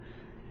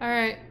All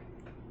right,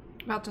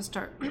 about to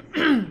start.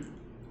 We're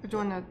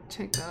doing to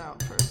take that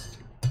out first.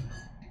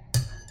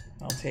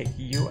 I'll take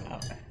you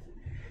out.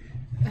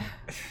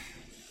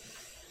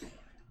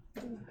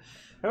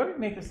 How about we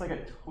make this like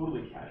a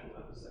totally casual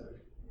episode?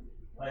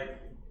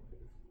 Like,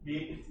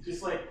 it's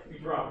just like we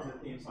drop the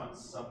theme song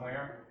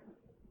somewhere,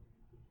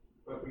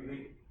 but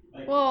we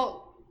like.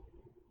 Well,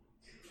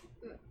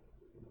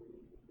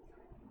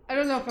 I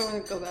don't know if I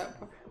want to go that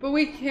far, but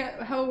we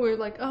can't. How we're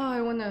like, oh, I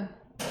want to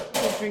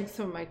drink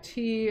some of my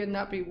tea and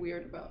not be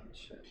weird about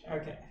shit.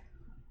 Okay.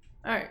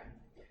 All right.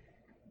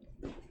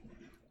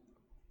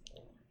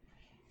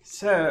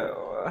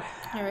 So.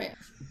 All right.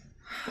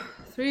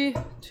 3,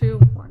 2,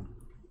 1.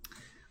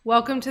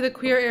 Welcome to the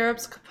Queer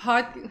Arabs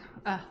pod.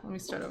 Let me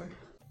start over.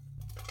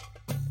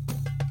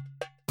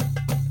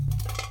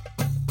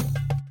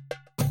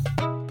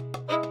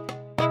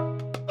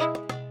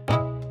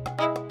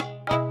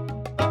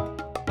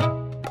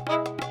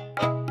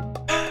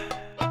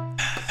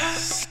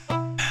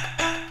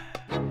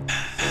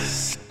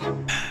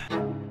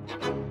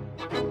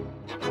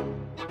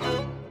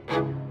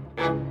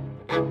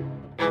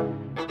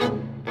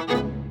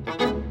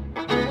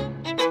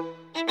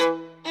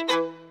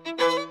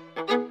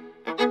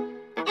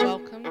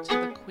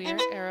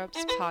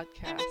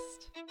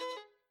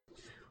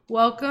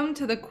 Welcome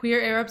to the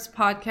Queer Arabs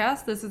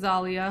podcast. This is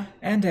Alia.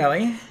 And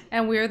Ellie.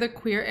 And we're the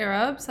Queer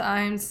Arabs.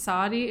 I'm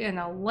Saudi and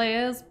a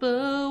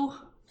lesbo.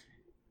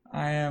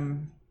 I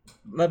am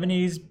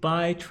Lebanese,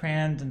 bi,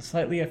 trans, and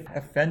slightly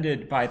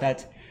offended by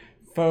that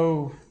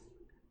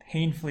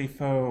painfully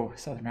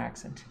faux Southern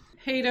accent.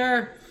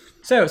 Hater.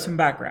 So, some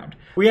background.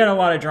 We had a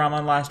lot of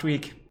drama last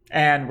week,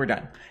 and we're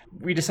done.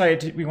 We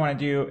decided we want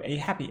to do a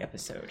happy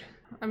episode.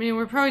 I mean,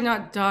 we're probably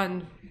not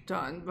done,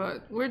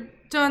 but we're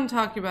done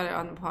talking about it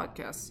on the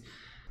podcast.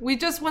 We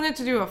just wanted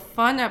to do a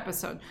fun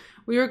episode.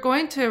 We were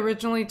going to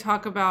originally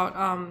talk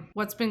about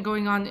what's been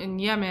going on in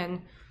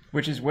Yemen.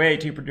 Which is way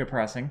too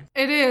depressing.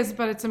 It is,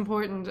 but it's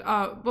important.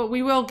 But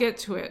we will get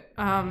to it.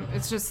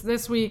 It's just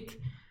this week,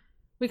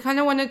 we kind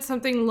of wanted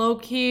something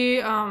low-key,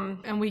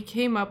 and we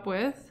came up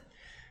with...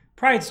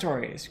 Pride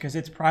stories, because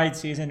it's Pride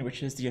season,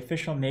 which is the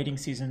official mating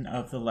season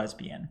of the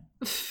lesbian.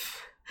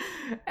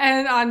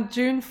 And on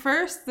June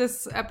 1st,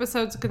 this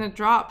episode's going to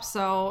drop,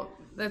 so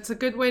that's a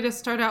good way to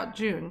start out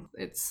June.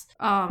 It's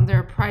there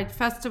are Pride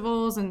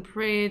festivals and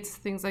parades,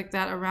 things like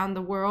that around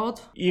the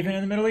world. Even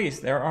in the Middle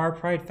East, there are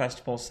Pride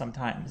festivals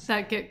sometimes.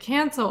 That get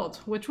canceled,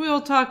 which we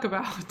will talk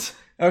about.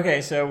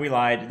 Okay, so we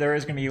lied. There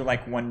is going to be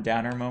like one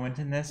downer moment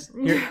in this.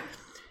 Here,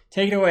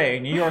 take it away,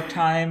 New York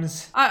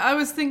Times. I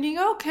was thinking,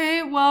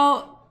 okay,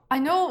 well, I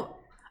know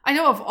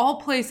of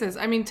all places.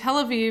 I mean,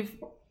 Tel Aviv,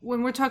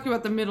 when we're talking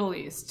about the Middle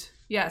East...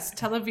 Yes,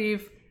 Tel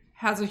Aviv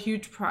has a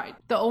huge pride.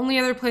 The only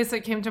other place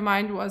that came to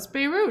mind was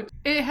Beirut.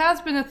 It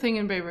has been a thing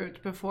in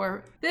Beirut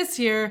before. This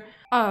year,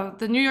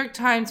 the New York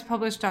Times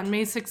published on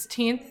May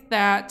 16th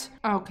that...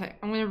 Okay,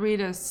 I'm going to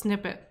read a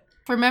snippet.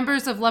 For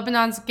members of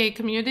Lebanon's gay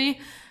community,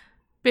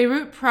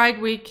 Beirut Pride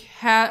Week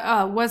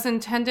was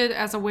intended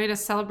as a way to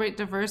celebrate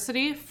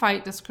diversity,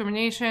 fight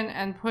discrimination,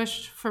 and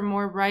push for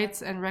more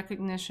rights and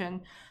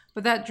recognition.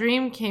 But that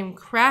dream came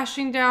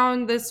crashing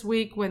down this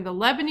week when the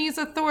Lebanese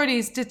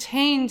authorities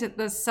detained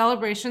the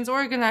celebration's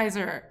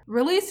organizer,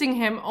 releasing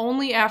him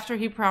only after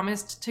he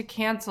promised to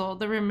cancel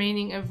the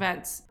remaining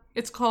events.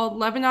 It's called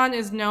Lebanon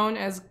is known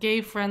as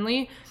gay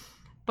friendly,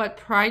 but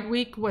Pride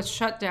Week was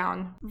shut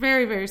down.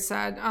 Very, very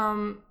sad.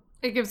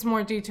 It gives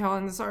more detail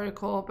in this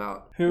article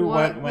about who,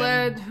 what,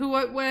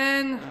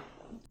 when.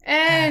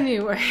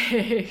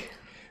 Anyway.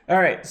 All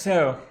right,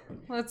 so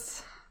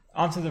let's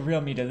on to the real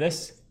meat of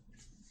this.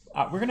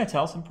 We're going to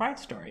tell some Pride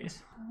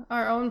stories.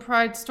 Our own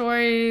Pride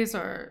stories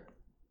or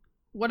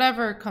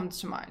whatever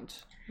comes to mind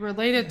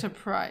related to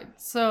Pride.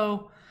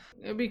 So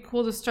it'd be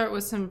cool to start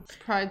with some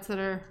Prides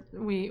that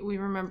we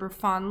remember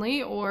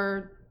fondly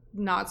or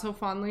not so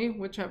fondly,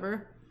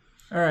 whichever.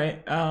 All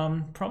right.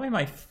 Probably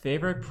my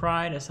favorite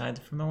Pride, aside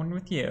from the one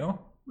with you.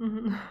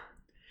 Mm-hmm.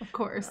 Of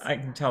course. I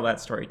can tell that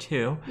story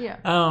too.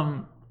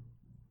 Yeah.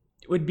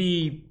 Would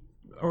be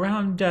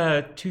around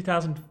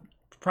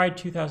Pride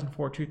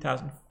 2004,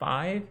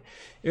 2005.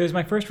 It was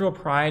my first real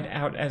Pride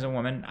out as a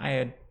woman.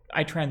 I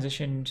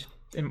transitioned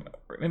in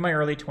my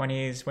early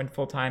 20s, went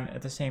full-time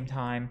at the same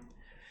time.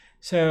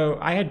 So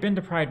I had been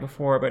to Pride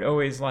before, but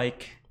always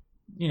like,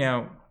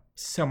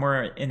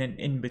 somewhere in an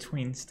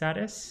in-between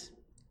status.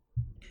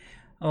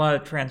 A lot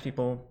of trans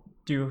people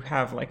do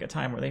have like a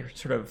time where they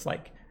sort of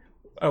like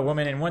a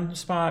woman in one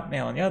spot,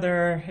 male in the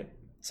other.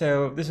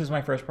 So this was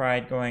my first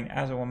Pride going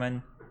as a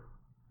woman.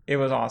 It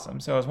was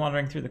awesome. So I was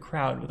wandering through the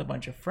crowd with a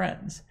bunch of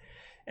friends.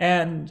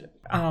 And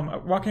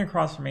walking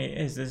across from me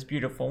is this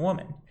beautiful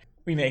woman.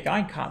 We make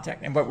eye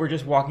contact, but we're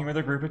just walking with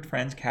a group of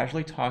friends,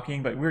 casually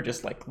talking, but we're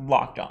just like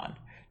locked on.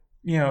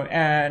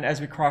 And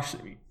as we cross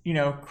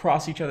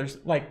each other's,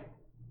 like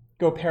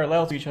go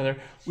parallel to each other,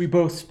 we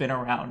both spin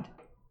around.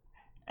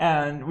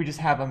 And we just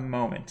have a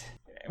moment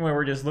where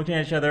we're just looking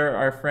at each other.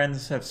 Our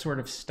friends have sort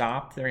of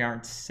stopped. They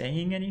aren't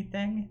saying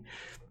anything.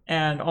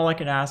 And all I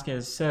can ask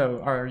is,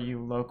 so, are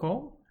you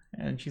local?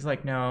 And she's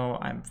like, no,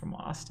 I'm from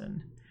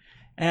Austin.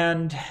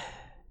 And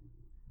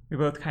we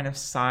both kind of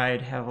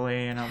sighed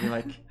heavily, and I'll be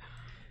like,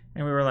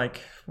 and we were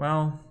like,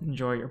 well,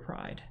 enjoy your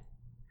pride.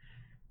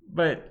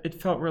 But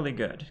it felt really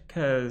good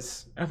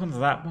because up until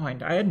that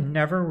point, I had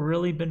never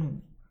really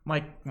been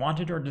like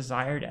wanted or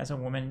desired as a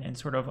woman in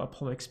sort of a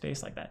public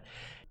space like that.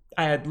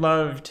 I had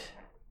loved,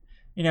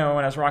 when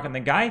I was rocking the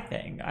guy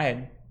thing, I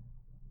had,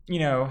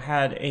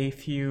 had a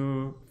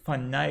few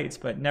fun nights,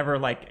 but never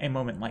like a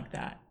moment like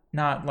that.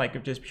 Not like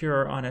of just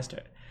pure, honest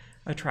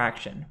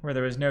attraction where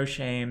there was no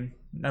shame.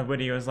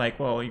 Nobody was like,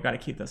 well, you got to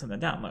keep this on the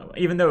down low.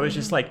 Even though it was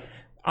just like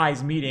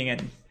eyes meeting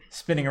and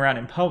spinning around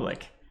in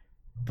public.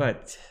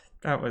 But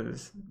that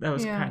was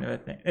kind of a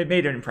thing. It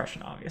made an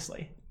impression,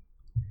 obviously.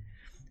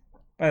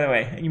 By the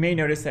way, you may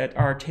notice that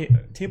our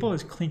table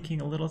is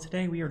clinking a little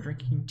today. We are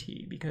drinking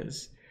tea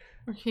because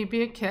we're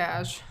keeping it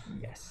cash.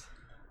 Yes.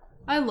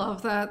 I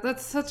love that.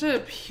 That's such a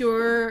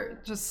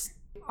pure, just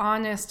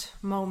honest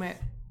moment.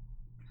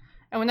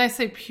 And when I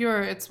say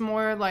pure, it's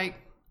more like,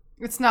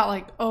 it's not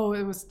like, oh,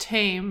 it was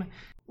tame.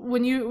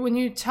 When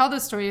you tell the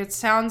story, it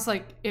sounds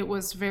like it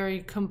was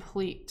very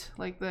complete.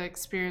 Like the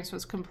experience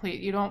was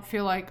complete. You don't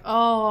feel like,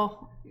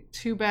 oh,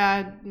 too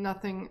bad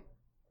nothing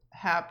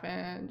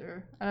happened,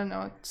 or I don't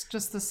know. It's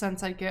just the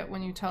sense I get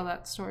when you tell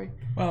that story.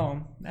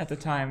 Well, at the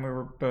time we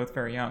were both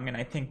very young, and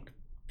I think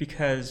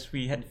because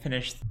we had done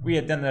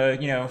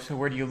the, so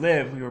where do you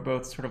live? We were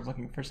both sort of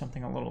looking for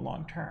something a little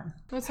long term.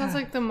 Well, it sounds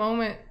like the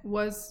moment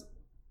was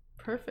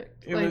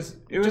perfect. It was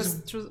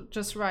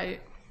just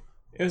right.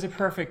 It was a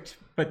perfect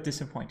but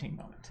disappointing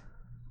moment.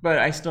 But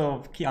I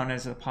still count it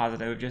as a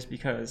positive just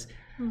because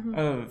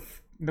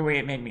of the way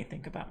it made me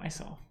think about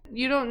myself.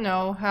 You don't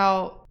know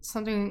how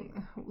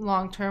something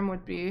long-term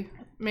would be.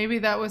 Maybe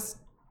that was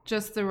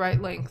just the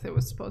right length it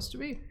was supposed to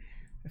be.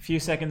 A few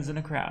seconds in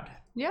a crowd.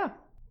 Yeah.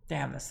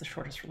 Damn, that's the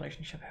shortest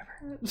relationship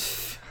ever.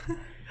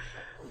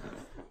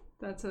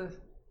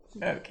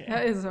 Okay.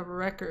 That is a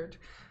record.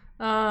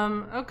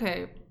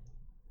 Okay.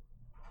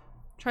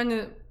 Trying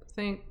to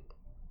think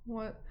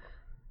what.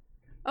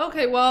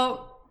 Okay,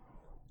 well,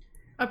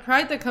 a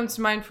pride that comes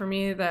to mind for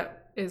me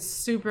that is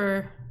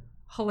super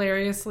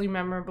hilariously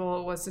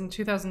memorable was in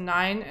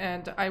 2009,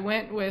 and I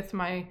went with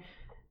my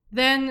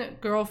then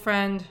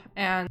girlfriend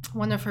and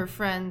one of her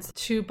friends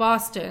to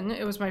Boston.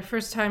 It was my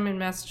first time in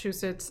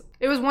Massachusetts.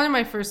 It was one of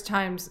my first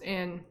times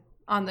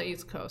on the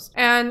East Coast.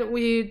 And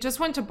we just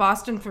went to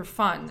Boston for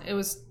fun. It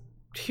was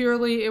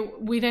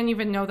we didn't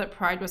even know that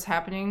Pride was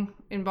happening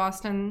in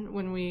Boston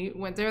when we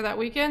went there that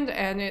weekend,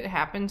 and it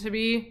happened to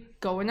be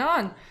going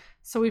on.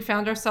 So we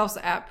found ourselves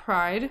at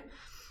Pride,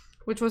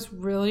 which was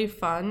really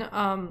fun.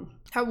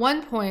 At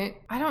one point,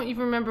 I don't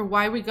even remember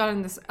why we got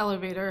in this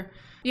elevator.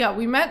 Yeah,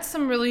 we met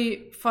some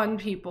really fun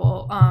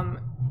people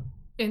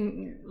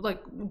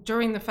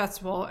during the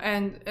festival,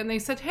 and they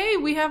said, hey,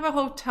 we have a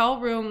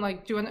hotel room, I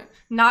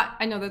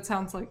know that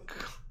sounds like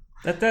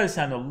that does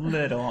sound a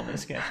little on the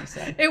sketchy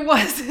side. It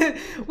was.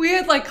 We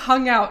had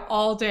hung out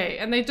all day,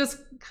 and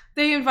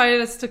they invited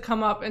us to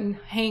come up and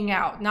hang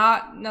out.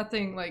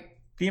 Nothing like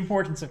the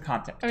importance of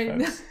context,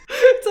 folks.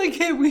 It's like,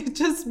 hey, we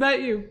just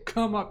met you.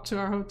 Come up to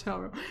our hotel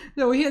room.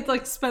 No, we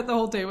had spent the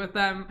whole day with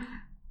them.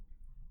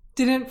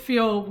 Didn't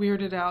feel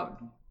weirded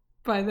out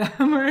by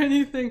them or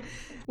anything.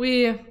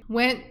 We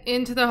went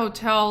into the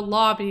hotel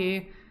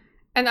lobby,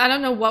 and I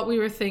don't know what we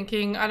were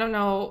thinking. I don't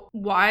know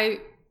why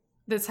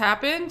this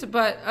happened,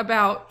 but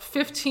about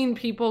 15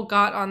 people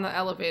got on the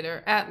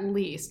elevator, at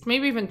least,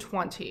 maybe even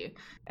 20.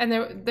 And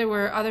there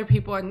were other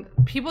people, and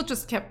people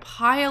just kept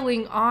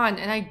piling on,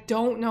 and I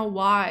don't know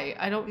why.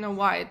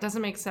 It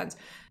doesn't make sense.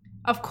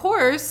 Of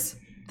course,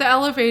 the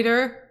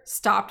elevator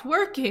stopped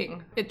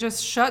working. It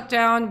just shut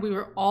down. We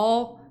were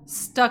all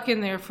stuck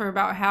in there for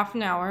about half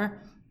an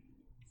hour.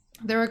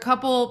 There were a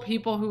couple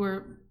people who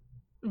were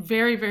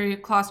very, very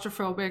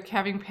claustrophobic,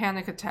 having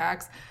panic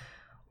attacks.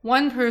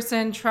 One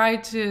person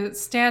tried to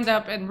stand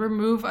up and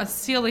remove a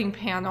ceiling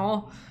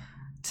panel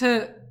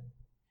to,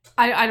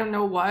 I don't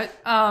know what.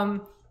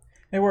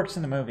 It works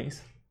in the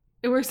movies.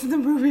 It works in the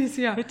movies,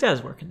 yeah. It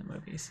does work in the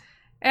movies.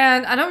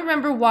 And I don't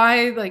remember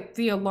why,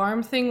 the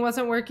alarm thing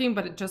wasn't working,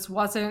 but it just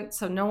wasn't.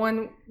 So no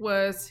one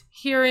was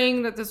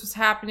hearing that this was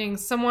happening.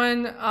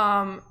 Someone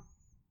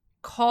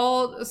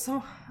called.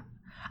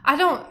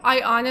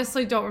 I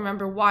honestly don't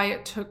remember why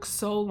it took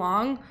so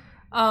long.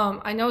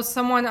 I know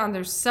someone on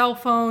their cell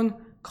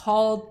phone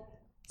called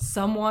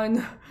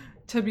someone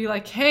to be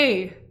like,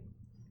 hey,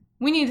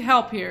 we need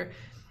help here.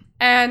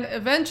 And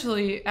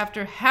eventually,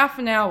 after half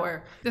an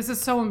hour, this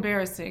is so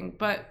embarrassing,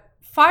 but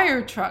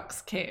fire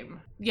trucks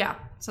came. Yeah,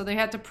 so they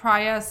had to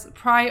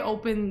pry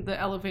open the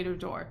elevator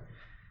door.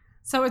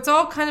 So it's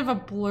all kind of a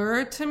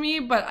blur to me,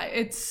 but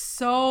it's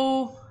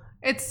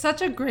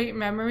such a great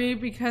memory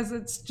because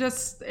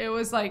it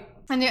was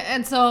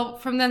and so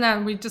from then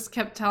on, we just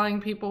kept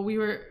telling people we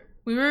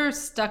were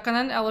stuck on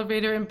an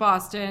elevator in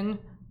Boston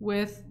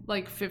with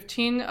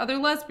 15 other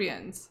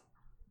lesbians.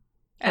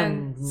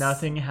 And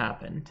nothing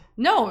happened.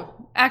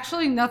 No,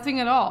 actually nothing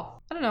at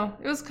all. I don't know.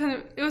 It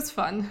was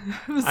fun.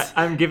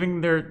 I'm giving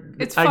their.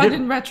 It's fun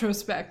in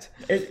retrospect.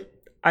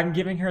 I'm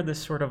giving her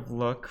this sort of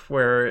look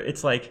where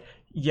it's like,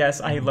 yes,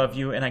 I love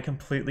you and I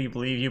completely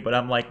believe you, but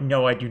I'm like,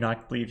 no, I do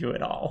not believe you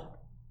at all.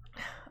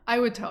 I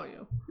would tell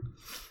you.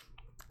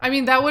 I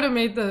mean, that would have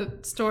made the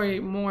story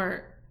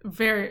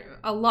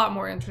a lot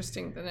more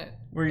interesting than it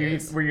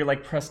is. Were you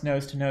like pressed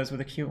nose to nose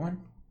with a cute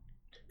one?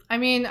 I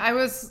mean, I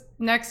was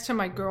next to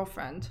my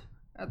girlfriend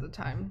at the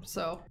time,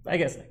 so I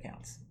guess that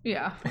counts.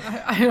 Yeah,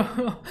 I don't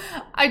know.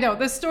 I know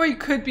this story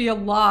could be a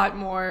lot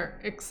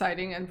more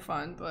exciting and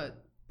fun,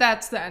 but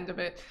that's the end of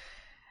it.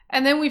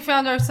 And then we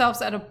found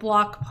ourselves at a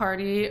block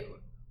party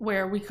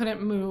where we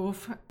couldn't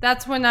move.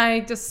 That's when I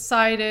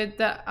decided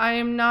that I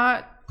am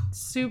not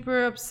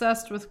super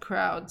obsessed with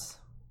crowds.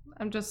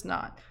 I'm just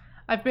not.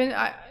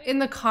 In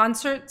the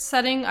concert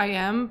setting, I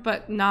am,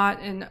 but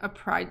not in a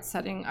pride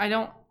setting. I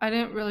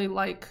didn't really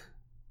like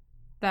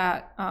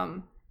that,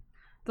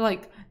 the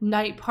like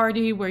night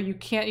party where you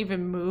can't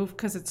even move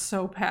because it's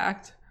so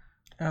packed.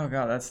 Oh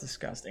god, that's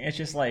disgusting. It's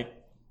just like,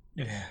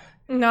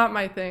 not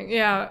my thing.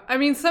 Yeah, I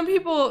mean, some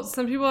people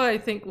I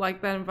think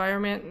like that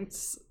environment.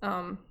 It's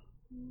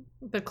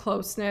the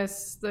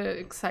closeness, the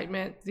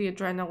excitement, the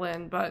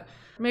adrenaline, but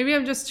maybe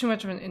I'm just too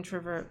much of an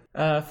introvert.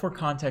 For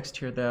context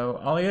here,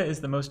 though, Alia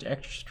is the most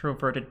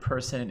extroverted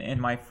person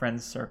in my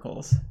friends'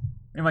 circles,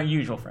 in my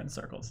usual friends'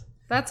 circles.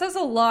 That says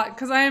a lot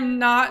because I am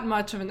not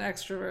much of an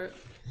extrovert.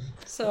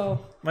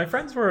 So my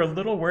friends were a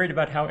little worried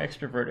about how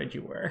extroverted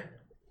you were.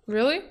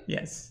 Really?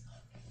 Yes.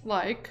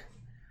 Like,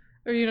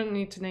 or you don't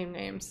need to name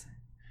names.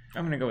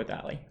 I'm gonna go with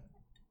Ali.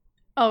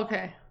 Oh,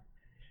 okay.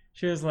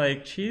 She was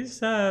like, she's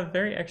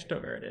very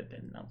extroverted,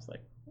 and I was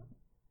like,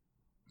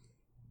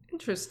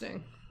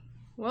 interesting.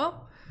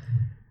 Well,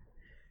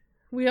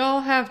 we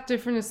all have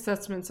different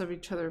assessments of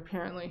each other,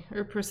 apparently.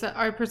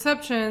 Our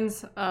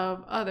perceptions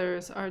of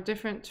others are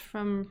different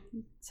from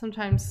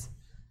sometimes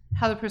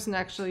how the person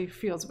actually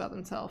feels about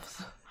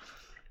themselves.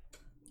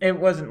 It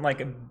wasn't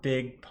like a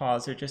big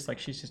pause, or just like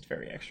she's just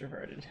very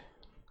extroverted,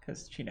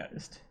 because she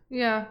noticed.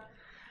 Yeah.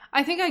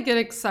 I think I get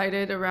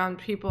excited around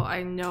people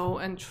I know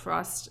and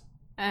trust,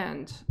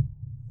 and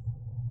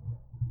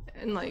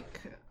like,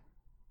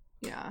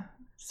 yeah.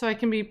 So I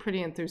can be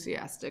pretty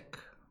enthusiastic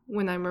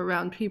when I'm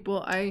around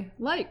people I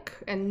like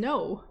and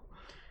know.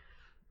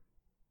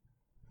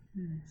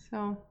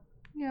 So,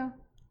 yeah.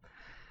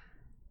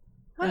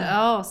 What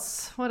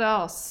else?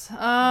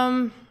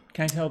 Can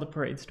I tell the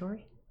parade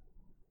story?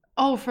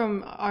 Oh,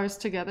 from ours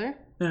together?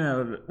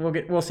 No,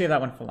 we'll save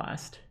that one for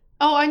last.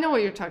 Oh, I know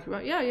what you're talking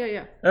about.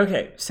 Yeah.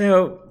 Okay,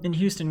 so in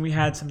Houston, we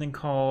had something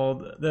called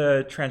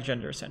the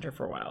Transgender Center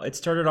for a while. It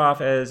started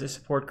off as a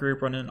support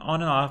group run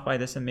on and off by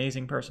this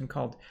amazing person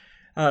called,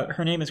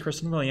 her name is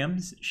Kristen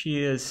Williams.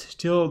 She is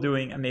still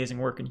doing amazing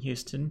work in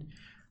Houston.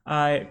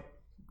 I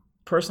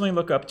personally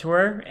look up to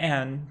her,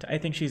 and I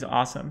think she's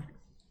awesome.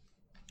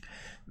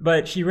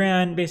 But she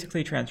ran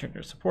basically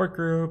transgender support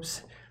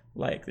groups,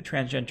 like the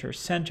Transgender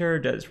Center,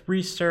 does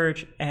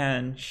research,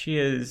 and she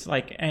is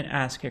like an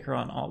ass kicker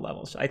on all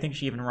levels. I think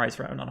she even rides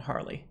around on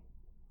Harley.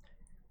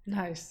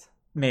 Nice.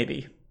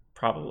 Maybe.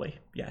 Probably.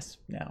 Yes.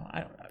 No,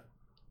 I don't know.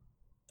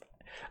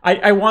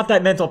 I want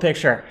that mental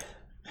picture.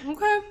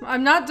 Okay.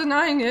 I'm not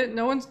denying it.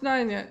 No one's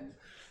denying it.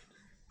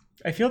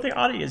 I feel the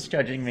audience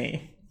judging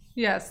me.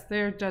 Yes,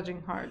 they're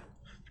judging hard.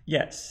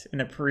 Yes,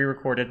 in a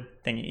pre-recorded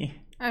thingy.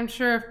 I'm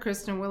sure if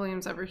Kristen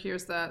Williams ever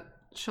hears that,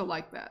 she'll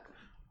like that.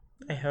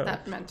 I hope.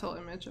 That mental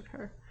image of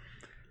her.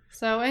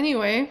 So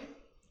anyway,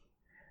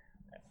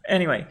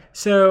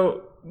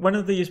 so one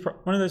of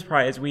those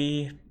prides,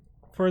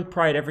 for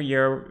Pride every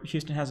year,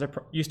 Houston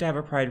used to have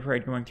a Pride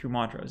parade going through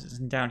Montrose. It's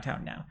in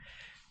downtown now.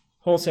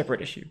 Whole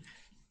separate issue.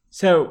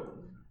 So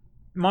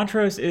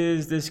Montrose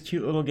is this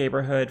cute little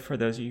neighborhood, for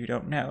those of you who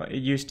don't know. It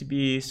used to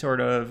be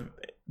sort of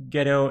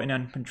ghetto and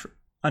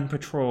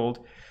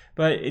unpatrolled,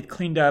 but it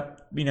cleaned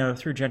up,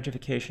 through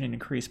gentrification and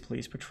increased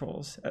police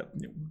patrols.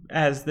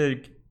 As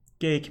the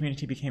gay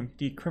community became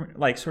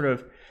sort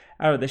of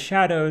out of the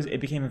shadows,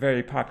 it became a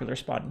very popular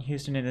spot in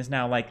Houston and is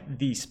now like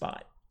the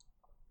spot.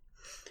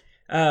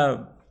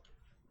 But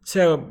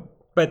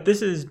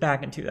this is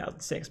back in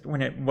 2006,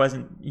 when it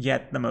wasn't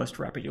yet the most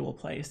reputable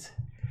place,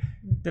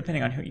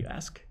 depending on who you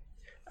ask.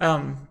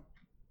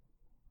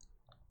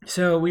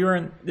 So we were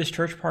in this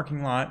church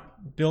parking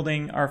lot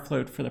building our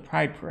float for the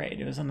Pride Parade.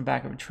 It was on the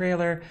back of a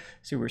trailer,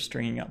 so we were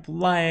stringing up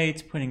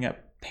lights, putting up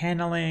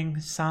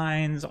paneling,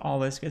 signs, all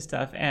this good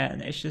stuff,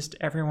 and it's just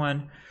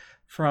everyone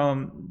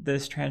from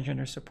this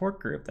transgender support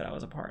group that I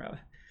was a part of.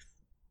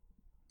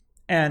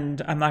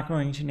 And I'm not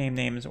going to name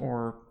names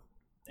or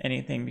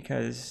anything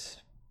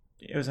because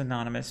it was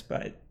anonymous,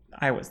 but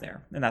I was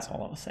there, and that's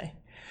all I'll say.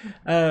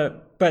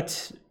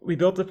 But we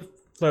built the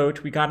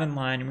float, we got in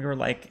line, and we were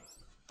like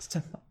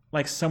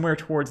somewhere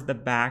towards the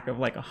back of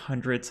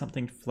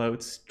 100-something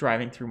floats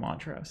driving through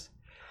Montrose.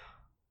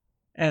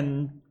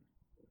 And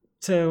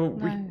so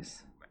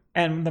nice.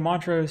 And the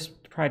Montrose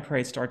Pride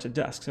Parade starts at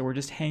dusk, so we're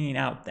just hanging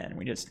out then.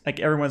 We just,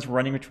 everyone's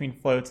running between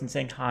floats and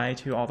saying hi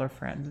to all their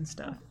friends and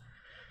stuff.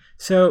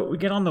 So we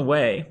get on the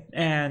way,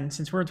 and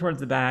since we're towards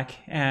the back,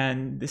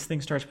 and this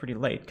thing starts pretty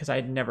late because I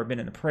had never been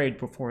in the parade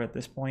before at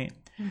this point,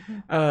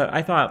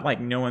 I thought like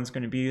no one's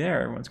going to be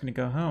there. Everyone's going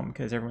to go home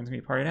because everyone's going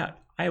to be partied out.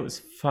 I was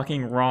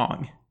fucking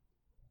wrong.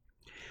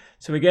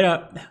 So we get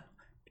up,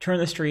 turn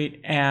the street,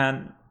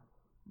 and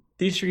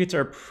these streets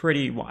are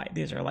pretty wide.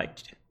 These are like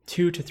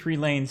 2 to 3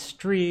 lane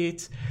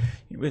streets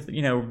with,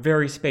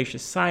 very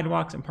spacious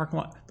sidewalks and parking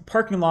lot. The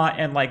parking lot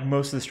and like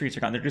most of the streets are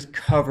gone. They're just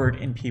covered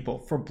in people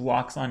for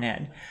blocks on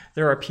end.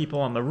 There are people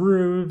on the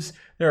roofs.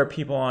 There are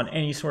people on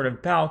any sort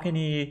of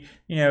balcony.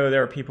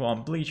 There are people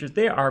on bleachers.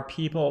 They are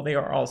people. They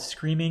are all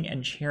screaming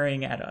and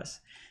cheering at us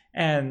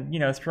and,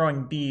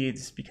 throwing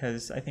beads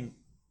because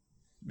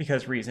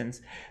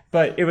reasons.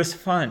 But it was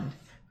fun.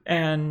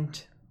 And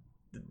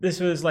this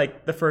was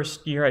like the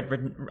first year I'd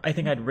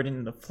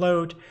ridden the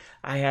float.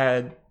 I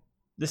had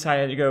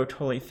decided to go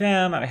totally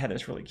femme. I had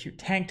this really cute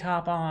tank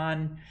top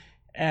on,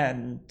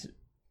 and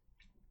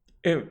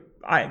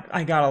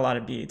I got a lot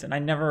of beads, and I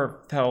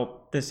never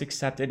felt this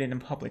accepted in a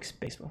public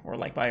space before,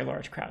 like by a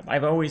large crowd.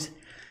 I've always,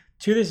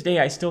 to this day,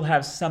 I still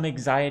have some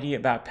anxiety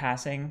about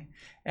passing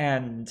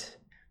and,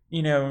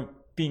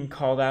 being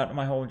called out on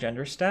my whole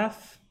gender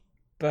stuff.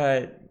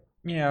 But,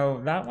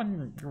 that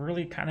one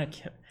really kind of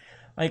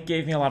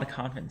gave me a lot of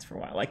confidence for a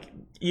while. Like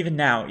even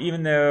now,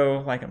 even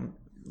though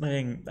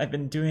I've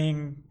been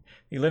doing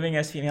the living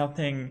as female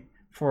thing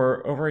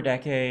for over a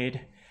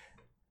decade,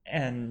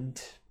 and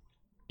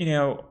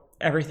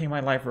everything in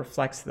my life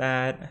reflects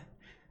that.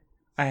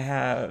 I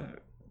have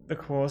the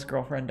coolest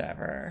girlfriend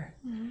ever.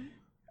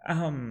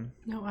 Mm-hmm.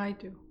 No, I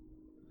do.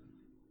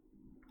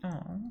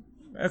 Oh,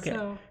 okay.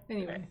 So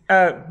anyway,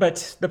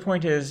 but the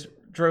point is,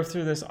 drove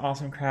through this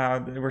awesome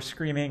crowd. They were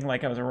screaming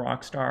like I was a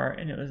rock star,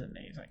 and it was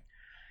amazing.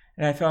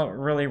 And I felt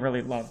really,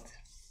 really loved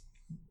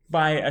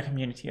by a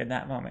community at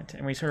that moment.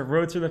 And we sort of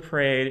rode through the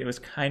parade. It was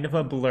kind of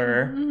a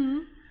blur.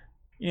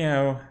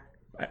 Mm-hmm.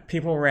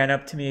 People ran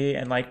up to me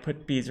and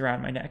put beads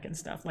around my neck and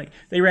stuff. Like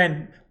they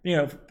ran,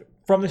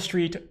 from the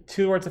street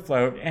towards the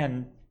float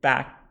and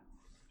back.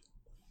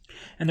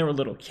 And there were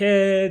little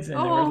kids, and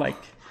there were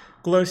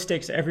glow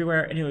sticks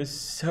everywhere, and it was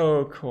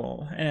so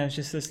cool. And it was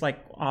just this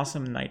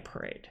awesome night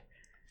parade.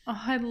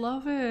 Oh, I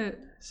love it.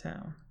 So.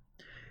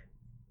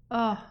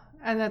 Oh.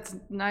 And that's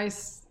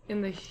nice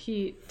in the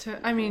heat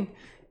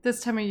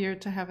this time of year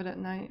to have it at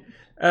night.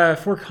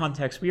 For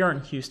context, we are in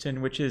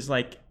Houston, which is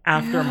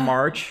after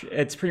March,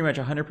 it's pretty much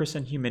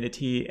 100%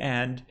 humidity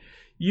and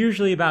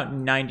usually about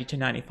 90 to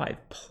 95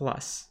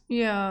 plus.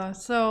 Yeah.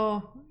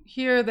 So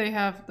here they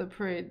have the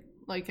parade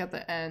at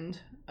the end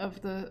of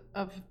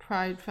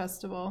Pride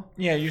Festival.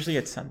 Yeah, usually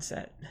it's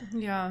sunset.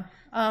 Yeah.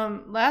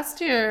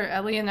 Last year,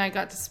 Ellie and I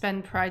got to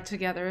spend Pride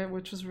together,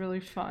 which was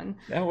really fun.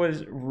 That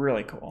was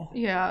really cool.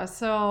 Yeah.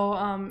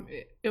 So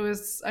it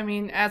was,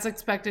 as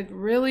expected,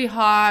 really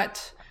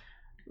hot,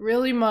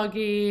 really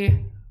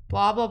muggy,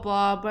 blah, blah,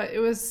 blah. But it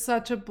was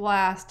such a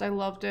blast. I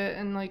loved it.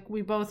 And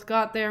we both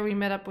got there. We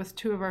met up with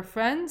 2 of our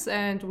friends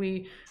and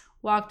we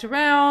walked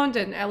around,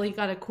 and Ellie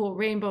got a cool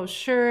rainbow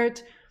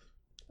shirt.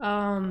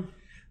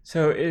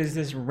 So is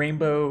this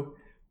rainbow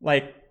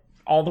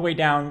all the way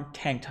down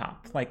tank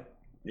top?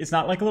 It's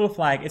not a little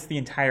flag, it's the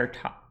entire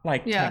top,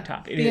 tank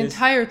top. The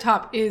entire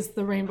top is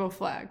the rainbow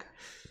flag.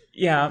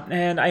 Yeah,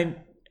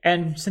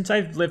 and since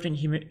I've lived in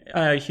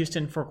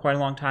Houston for quite a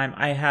long time,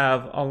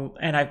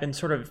 and I've been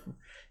sort of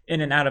in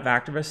and out of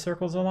activist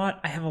circles a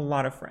lot. I have a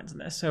lot of friends in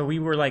this. So we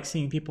were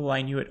seeing people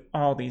I knew at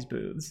all these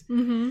booths.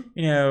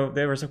 Mm-hmm.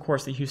 There was of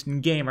course the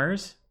Houston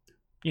Gamers.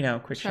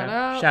 Quick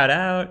shout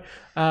out.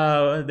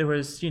 There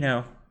was,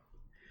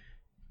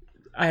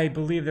 I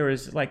believe there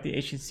was the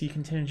HHC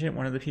contingent.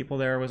 One of the people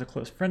there was a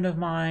close friend of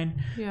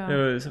mine. Yeah. There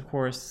was, of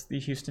course, the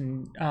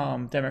Houston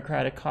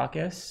Democratic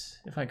Caucus,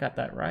 if I got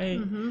that right.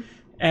 Mm-hmm.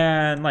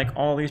 And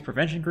all these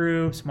prevention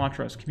groups,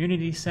 Montrose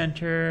Community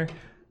Center.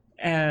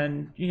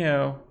 And,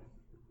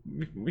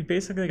 we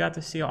basically got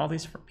to see all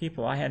these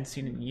people I hadn't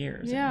seen in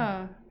years.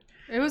 Yeah.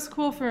 It was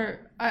cool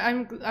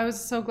I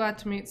was so glad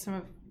to meet some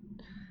of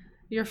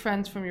your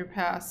friends from your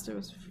past. It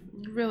was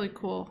really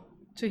cool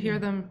to hear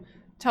them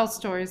tell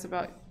stories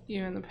about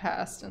you in the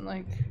past and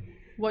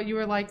what you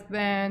were like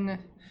then,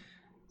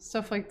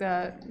 stuff like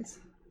that.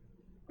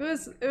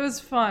 It was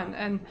fun.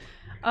 And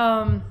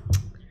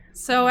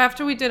so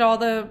after we did all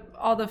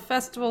the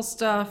festival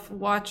stuff,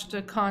 watched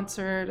a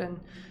concert, and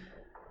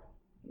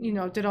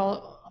did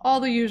all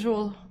the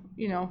usual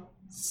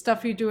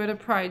stuff you do at a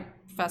Pride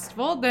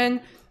festival, then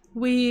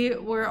we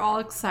were all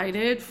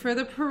excited for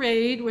the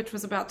parade, which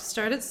was about to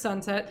start at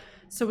sunset.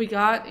 So we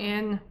got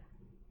in,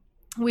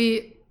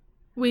 we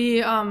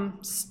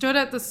stood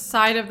at the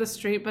side of the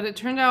street, but it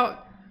turned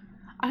out,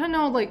 I don't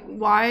know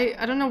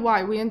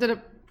why, we ended up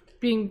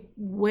being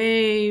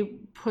way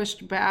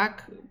pushed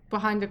back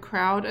behind the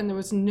crowd, and there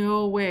was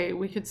no way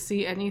we could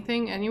see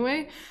anything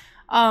anyway.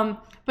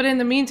 But in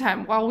the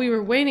meantime, while we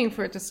were waiting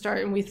for it to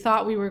start and we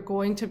thought we were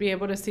going to be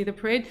able to see the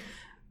parade,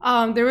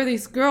 there were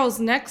these girls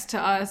next to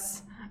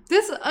us.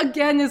 This,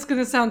 again, is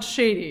going to sound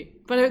shady,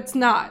 but it's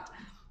not.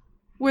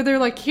 Where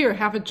they're here,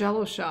 have a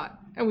Jell-O shot.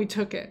 And we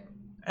took it.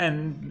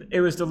 and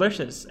it was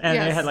delicious. And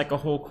they Yes. had like a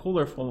whole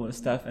cooler full of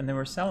stuff, and they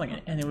were selling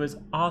it, and it was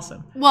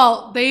awesome.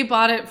 Well, they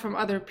bought it from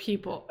other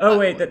people. Oh,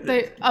 wait,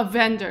 A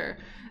vendor.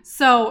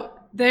 So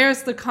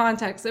there's the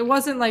context. It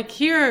wasn't like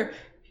here.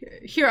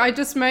 I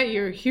just met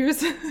you.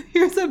 Here's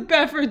a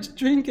beverage.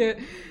 Drink it.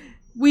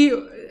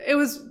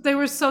 They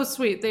were so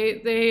sweet.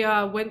 They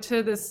went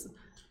to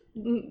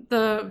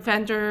the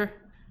vendor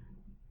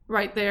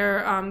right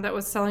there that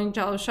was selling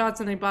Jello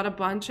shots, and they bought a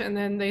bunch, and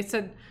then they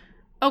said,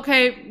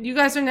 okay, you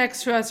guys are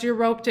next to us. You're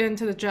roped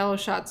into the Jello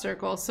shot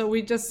circle. So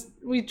we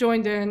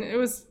joined in. It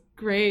was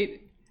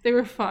great. They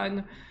were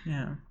fun.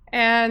 Yeah.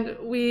 And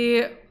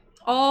we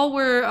all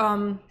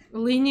were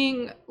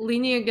leaning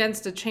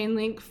against a chain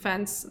link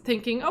fence,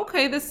 thinking,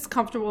 okay, this is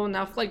comfortable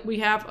enough. Like, we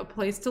have a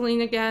place to lean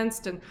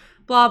against and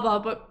blah, blah.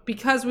 But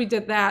because we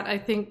did that, I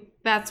think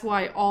that's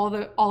why all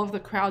of the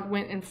crowd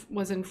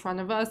was in front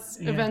of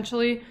us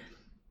eventually.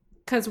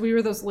 Because we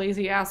were those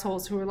lazy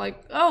assholes who were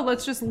like, oh,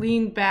 let's just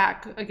lean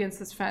back against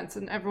this fence.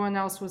 And everyone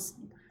else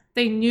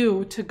they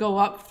knew to go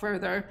up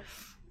further.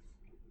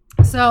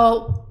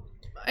 So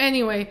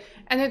anyway,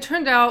 and it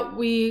turned out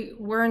we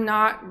were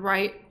not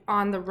right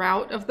on the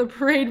route of the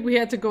parade. We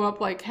had to go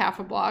up like half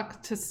a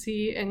block to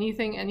see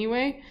anything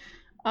anyway.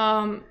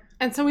 And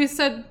so we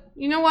said,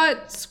 you know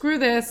what, screw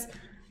this.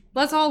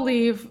 Let's all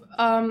leave.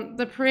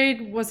 The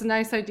parade was a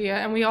nice idea.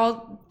 And we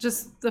all,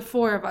 just the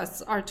four of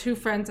us, our two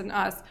friends and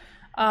us,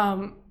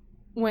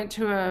 went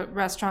to a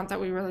restaurant that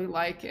we really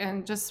like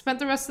and just spent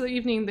the rest of the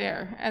evening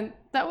there. And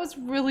that was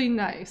really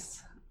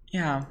nice.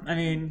 Yeah, I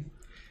mean,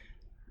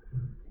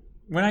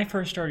 when I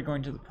first started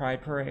going to the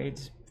Pride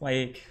parades,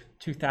 like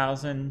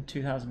 2000,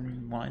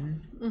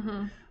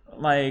 2001,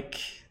 like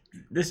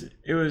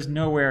it was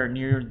nowhere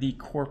near the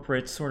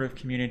corporate sort of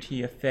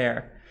community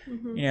affair.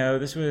 You know,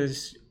 it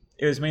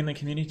was mainly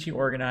community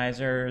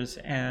organizers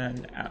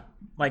and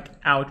like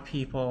out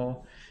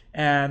people.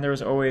 And there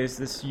was always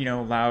this,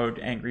 loud,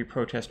 angry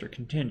protester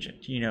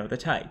contingent,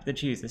 the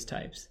Jesus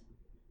types.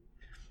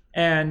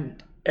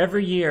 And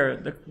every year,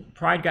 the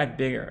Pride got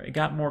bigger. It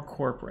got more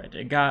corporate.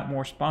 It got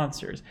more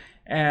sponsors.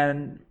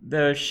 And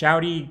the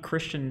shouty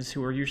Christians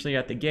who were usually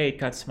at the gate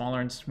got smaller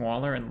and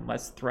smaller and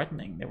less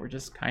threatening. They were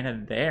just kind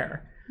of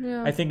there.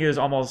 Yeah. I think it was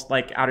almost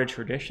like out of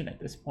tradition at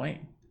this point.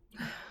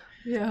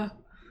 Yeah.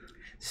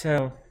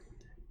 So...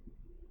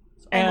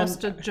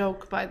 Almost a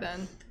joke by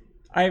then.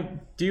 I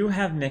do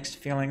have mixed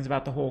feelings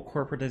about the whole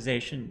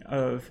corporatization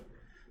of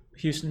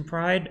Houston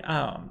Pride.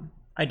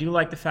 I do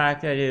like the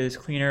fact that it is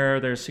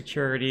cleaner, there's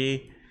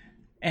security,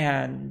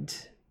 and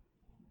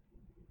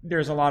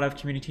there's a lot of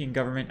community and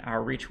government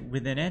outreach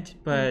within it,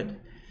 but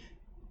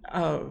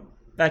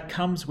that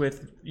comes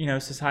with,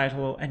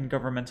 societal and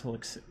governmental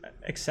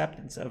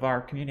acceptance of our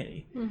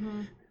community.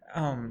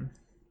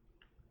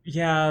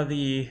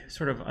 The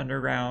sort of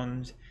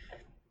underground,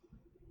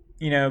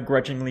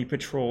 grudgingly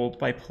patrolled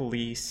by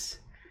police.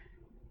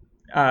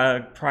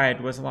 Pride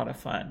was a lot of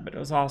fun, but it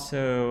was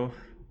also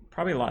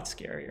probably a lot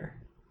scarier.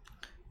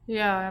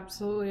 Yeah,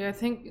 absolutely. I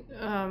think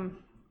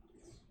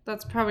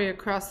that's probably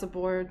across the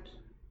board,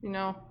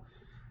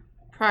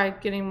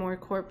 Pride getting more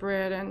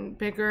corporate and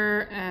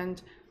bigger,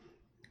 and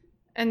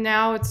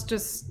now it's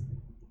just,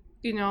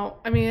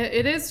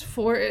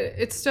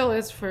 it still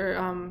is for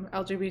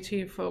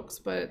LGBT folks,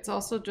 but it's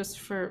also just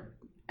for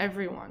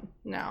everyone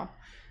now.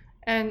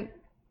 And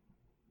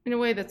in a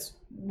way that's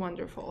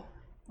wonderful.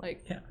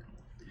 Like, yeah.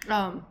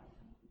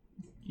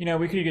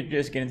 We could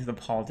just get into the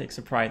politics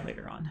of Pride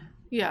later on.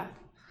 Yeah.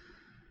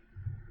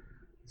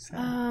 So,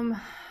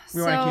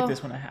 we want to keep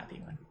this one a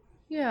happy one.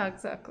 Yeah,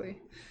 exactly.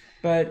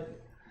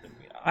 But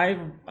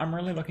I'm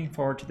really looking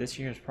forward to this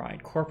year's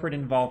Pride, corporate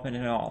involvement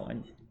and all.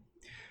 And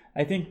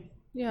I think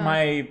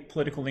my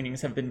political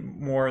leanings have been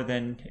more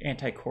than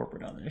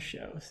anti-corporate on this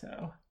show.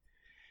 So,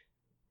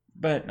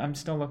 but I'm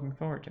still looking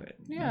forward to it.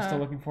 Yeah. I'm still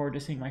looking forward to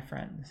seeing my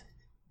friends.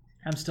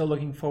 I'm still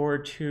looking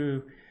forward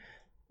to,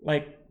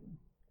 like,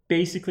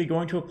 basically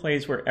going to a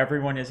place where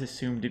everyone is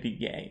assumed to be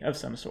gay of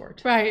some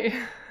sort. Right.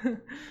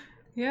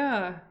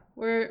 Yeah.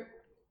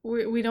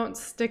 We don't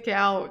stick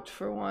out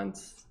for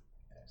once.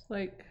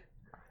 Like...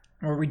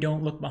 Or we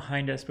don't look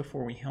behind us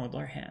before we hold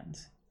our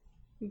hands.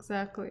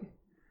 Exactly.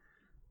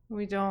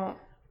 We don't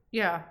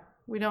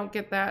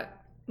get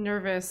that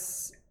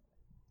nervous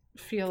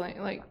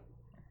feeling, like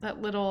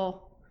that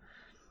little,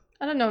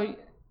 I don't know,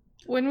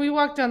 when we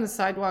walk down the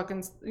sidewalk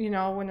and,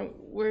 when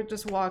we're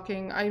just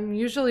walking, I'm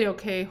usually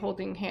okay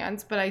holding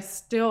hands, but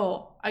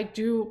I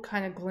do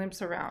kind of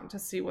glimpse around to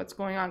see what's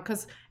going on.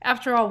 Because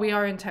after all, we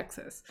are in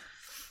Texas.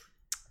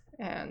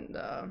 And,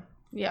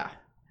 yeah.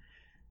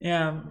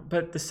 Yeah,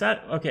 but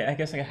I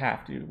guess I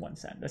have to do one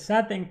sad. The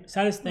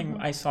saddest thing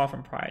I saw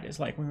from Pride is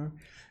like when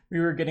we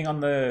were getting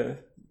on the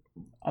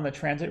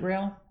transit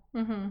rail.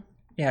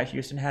 Yeah,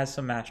 Houston has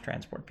some mass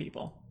transport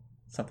people.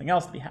 Something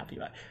else to be happy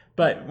about.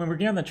 But when we're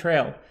getting on the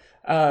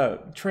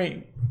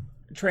train,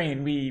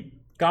 we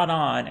got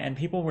on and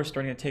people were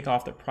starting to take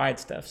off their Pride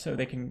stuff so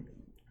they can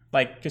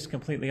just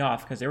completely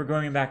off because they were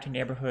going back to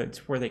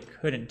neighborhoods where they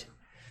couldn't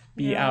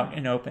be out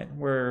and open,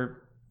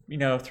 where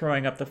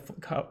throwing up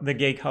the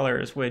gay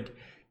colors would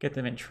get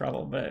them in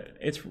trouble. But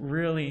it's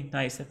really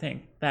nice to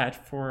think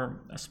that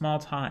for a small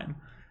time,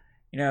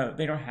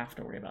 they don't have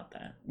to worry about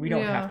that. We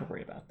don't have to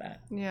worry about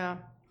that. Yeah.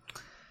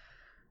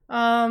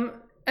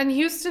 And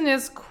Houston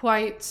is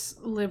quite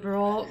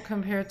liberal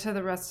compared to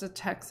the rest of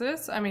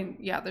Texas. I mean,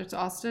 yeah, there's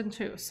Austin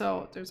too.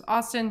 So there's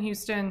Austin,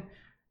 Houston,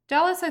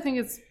 Dallas. I think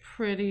it's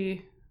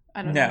pretty.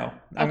 I don't know.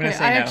 I'm going to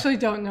say I no. actually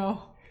don't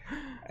know.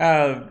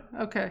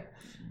 Okay.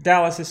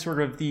 Dallas is sort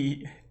of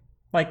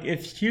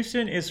if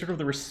Houston is sort of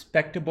the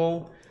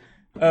respectable.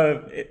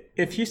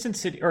 If Houston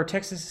City or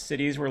Texas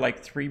cities were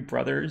like three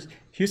brothers,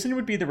 Houston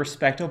would be the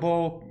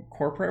respectable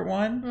corporate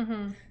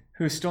one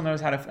who still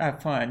knows how to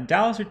have fun.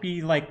 Dallas would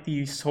be like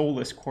the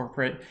soulless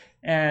corporate,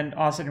 and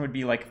Austin would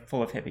be like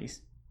full of hippies.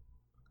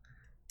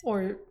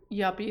 Or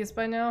yuppies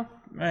by now.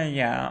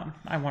 Yeah,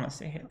 I want to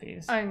say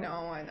hippies. I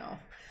know.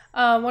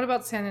 What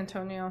about San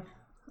Antonio?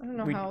 I don't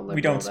know how liberal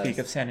we don't that speak is.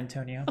 of San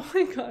Antonio. Oh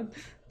my god,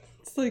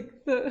 it's like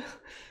the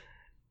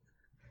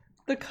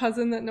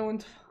cousin that no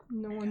one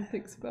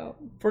thinks about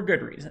For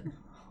good reason.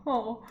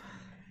 Oh.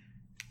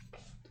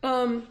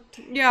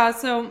 Yeah,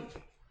 so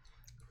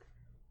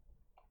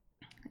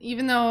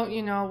even though,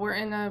 we're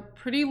in a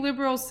pretty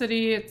liberal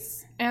city,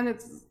 it's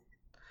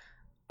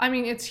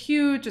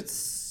huge, it's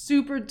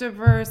super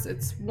diverse,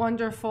 it's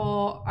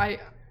wonderful. I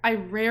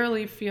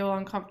rarely feel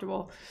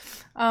uncomfortable.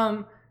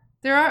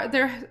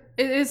 It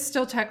is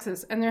still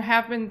Texas, and there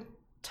have been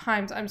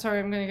times, I'm sorry,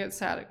 I'm going to get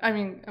sad.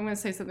 I'm going to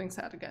say something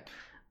sad again.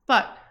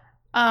 But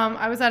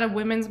I was at a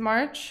women's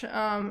march.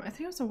 I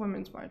think it was a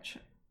women's march.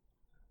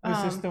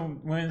 Was this the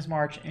women's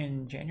march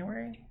in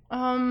January?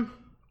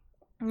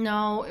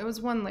 No, it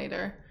was one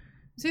later.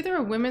 It was either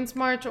a women's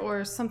march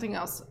or something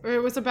else. Or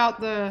it was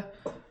about the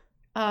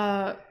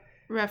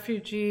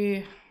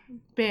refugee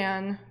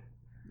ban.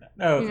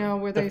 Oh,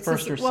 where the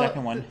first or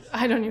second one.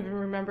 I don't even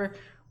remember.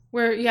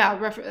 Where, yeah,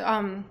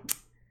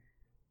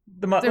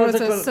 there was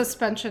a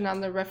suspension on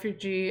the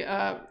refugee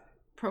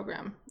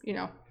program,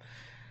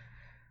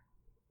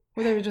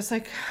 where they were just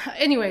like,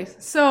 anyway,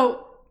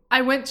 so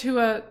I went to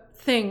a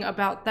thing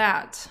about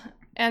that.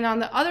 And on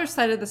the other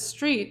side of the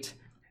street,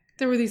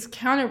 there were these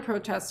counter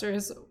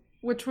protesters,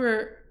 which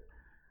were,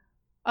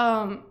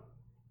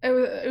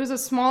 it was a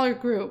smaller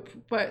group,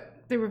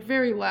 but they were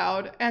very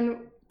loud. And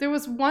there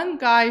was one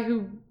guy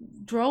who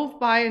drove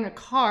by in a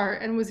car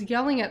and was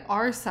yelling at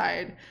our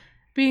side,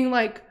 being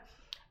like,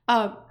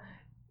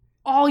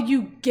 all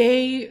you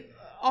gays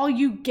are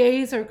you're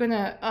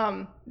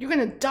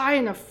gonna die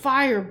in a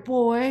fire,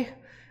 boy.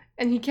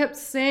 And he kept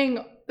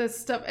saying this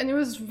stuff, and it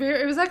was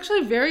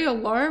actually very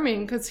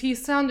alarming because he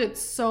sounded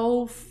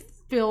so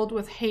filled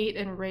with hate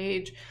and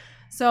rage.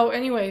 So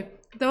anyway,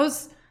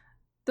 those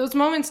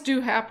moments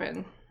do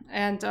happen,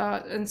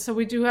 and so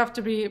we do have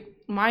to be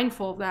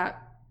mindful of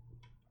that.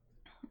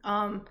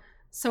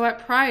 So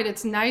at Pride,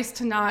 it's nice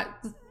to not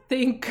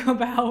think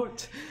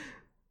about,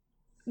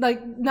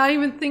 not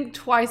even think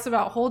twice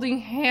about holding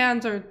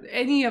hands or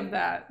any of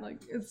that.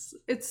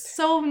 It's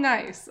so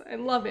nice. I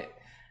love it.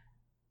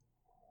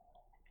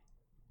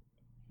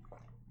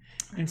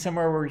 And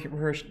somewhere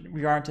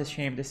we aren't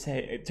ashamed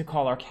to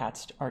call our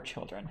cats our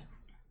children.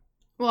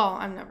 Well,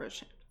 I'm never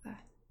ashamed of that.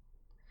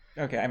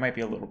 Okay, I might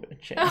be a little bit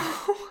ashamed.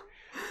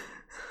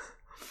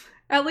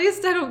 At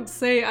least I don't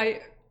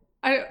say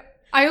I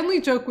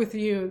only joke with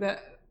you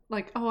that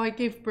I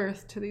gave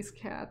birth to these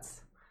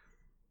cats.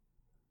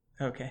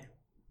 Okay.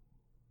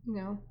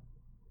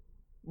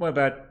 What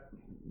about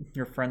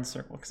your friend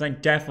circle? Because I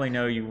definitely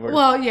know you were.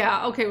 Well,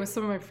 yeah, okay, with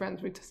some of my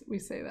friends we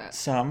say that.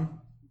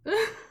 Some.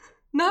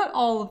 Not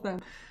all of them.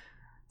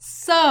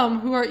 Some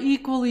who are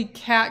equally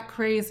cat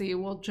crazy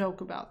will joke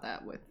about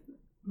that with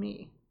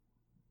me.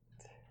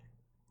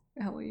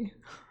 Ellie.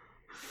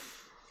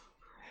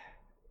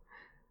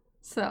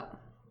 So,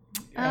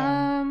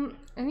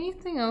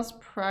 anything else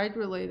Pride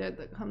related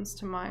that comes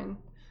to mind?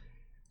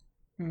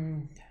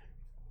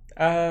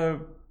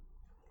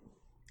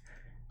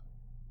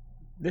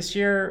 This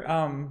year,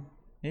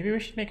 maybe we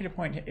should make it a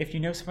point, if you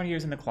know somebody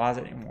who's in the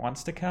closet and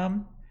wants to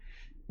come,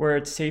 where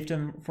it's safe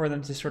for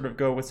them to sort of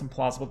go with some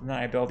plausible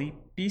deniability,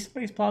 be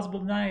somebody's plausible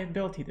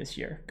deniability this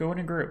year. Go in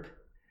a group.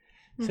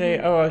 Say,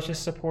 I was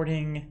just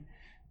supporting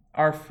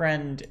our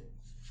friend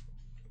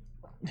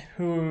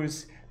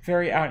who's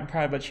very out and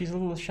proud, but she's a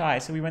little shy,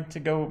 so we went to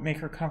go make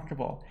her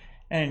comfortable.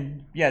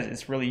 And yes,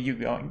 it's really you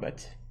going,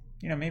 but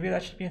maybe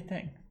that should be a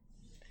thing.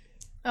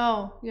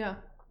 Oh, yeah.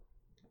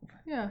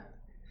 Yeah.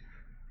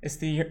 It's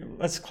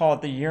let's call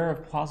it the year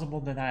of plausible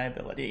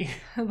deniability.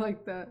 I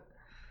like that.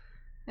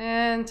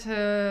 And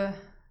to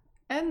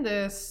end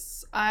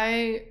this,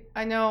 I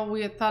know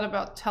we had thought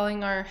about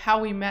telling our how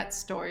we met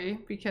story,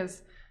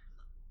 because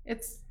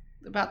it's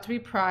about to be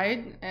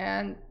Pride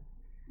and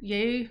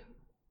yay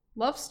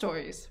love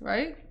stories,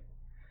 right?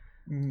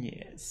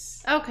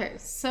 Yes. Okay,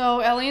 so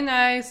Ellie and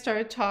I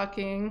started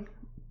talking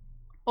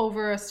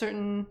over a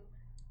certain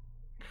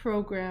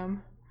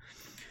program,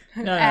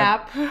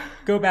 app.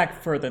 Go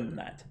back further than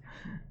that.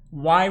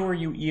 Why were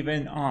you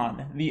even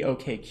on the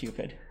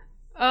OkCupid?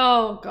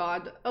 Oh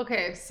God.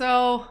 Okay,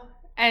 so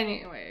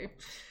anyway,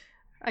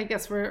 I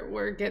guess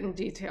we're getting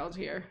detailed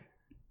here,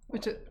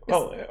 which is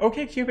Well,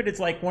 OkCupid is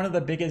like one of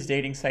the biggest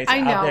dating sites I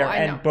out know, there,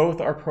 I know. and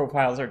both our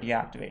profiles are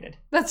deactivated.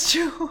 That's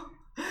true.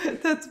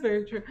 That's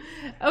very true.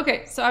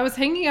 Okay, so I was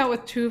hanging out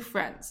with two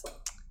friends.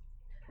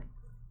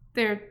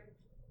 They're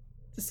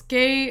this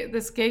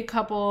gay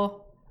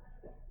couple.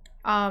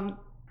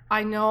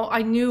 I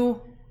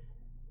knew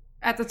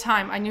at the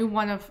time. I knew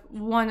one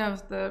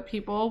of the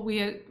people. We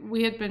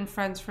had been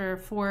friends for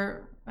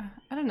for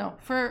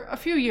a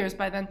few years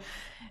by then.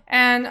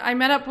 And I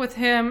met up with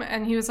him,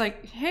 and he was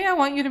like, "Hey, I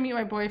want you to meet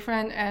my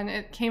boyfriend." And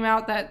it came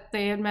out that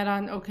they had met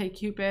on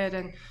OkCupid,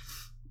 and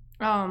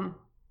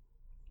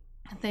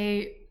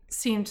they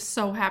seemed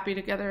so happy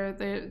together.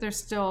 They're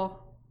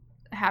still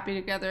happy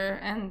together,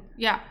 and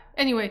yeah.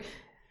 Anyway,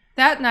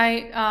 that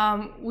night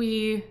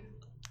we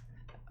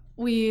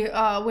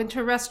went to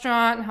a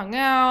restaurant, hung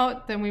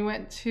out. Then we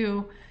went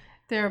to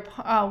their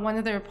one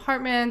of their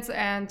apartments,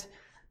 and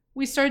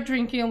we started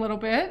drinking a little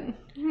bit,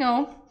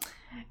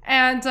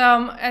 And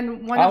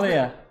one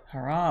Alia,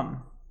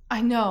 haram.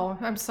 I know,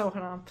 I'm so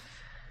haram.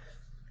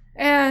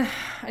 And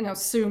I know,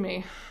 sue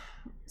me.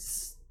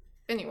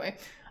 Anyway,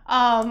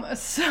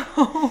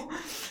 so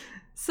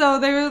so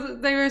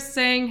they were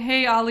saying,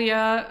 "Hey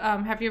Alia,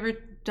 have you ever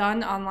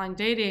done online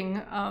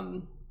dating?"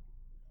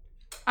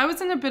 I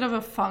was in a bit of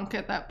a funk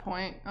at that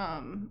point.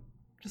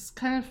 Just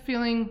kind of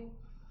feeling,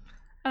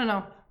 I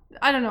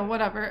don't know,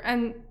 whatever.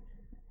 And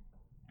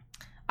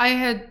I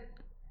had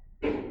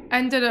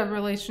ended a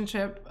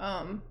relationship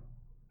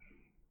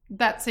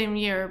that same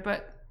year,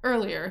 but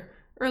earlier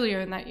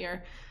in that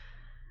year.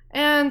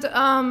 And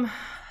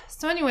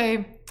so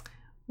anyway,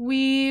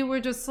 we were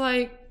just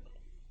like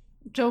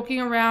joking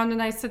around,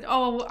 and I said,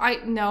 "Oh,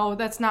 no,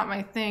 that's not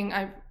my thing.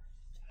 I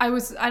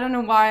don't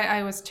know why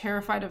I was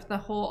terrified of the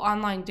whole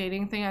online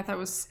dating thing. I thought it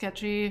was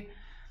sketchy.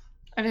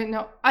 I didn't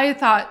know. I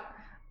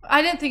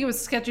didn't think it was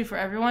sketchy for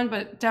everyone,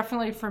 but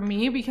definitely for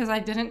me, because I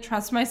didn't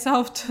trust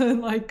myself to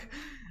like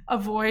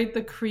avoid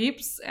the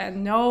creeps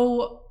and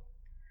know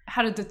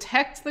how to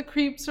detect the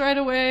creeps right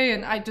away.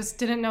 And I just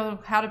didn't know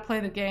how to play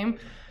the game.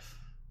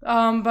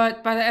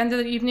 But by the end of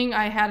the evening,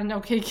 I had an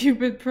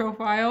OkCupid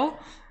profile.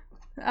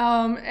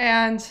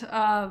 And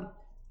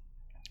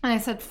I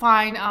said,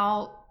 fine,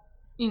 I'll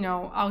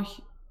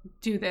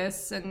do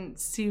this and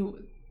see,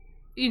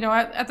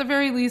 at the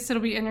very least,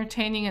 it'll be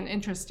entertaining and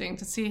interesting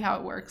to see how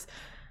it works.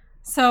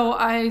 So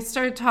I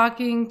started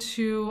talking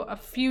to a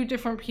few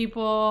different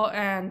people,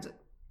 and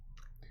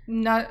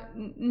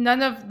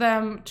none of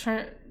them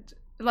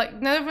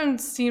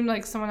seemed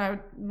like someone I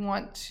would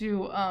want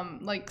to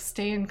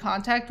stay in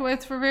contact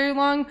with for very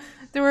long.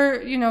 There were,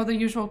 the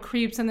usual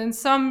creeps, and then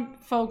some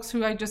folks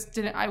who I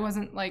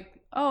wasn't like,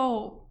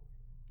 oh,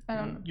 I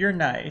don't know. You're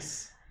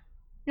nice.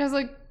 I was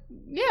like,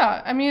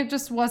 yeah, I mean, it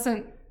just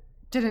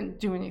didn't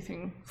do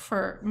anything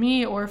for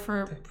me or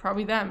for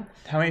probably them.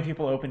 How many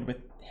people opened with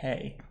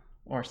hey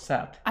or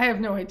sup? I have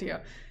no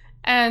idea.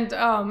 And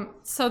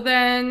so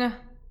then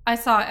I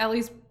saw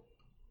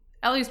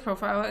Ellie's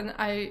profile, and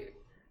I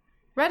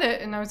read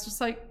it, and I was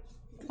just like,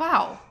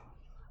 wow,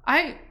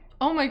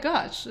 oh my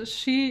gosh,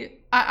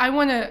 I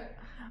want to,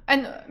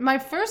 and my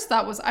first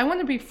thought was, I want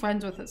to be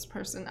friends with this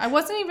person. I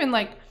wasn't even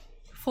like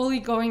fully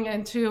going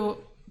into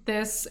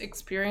this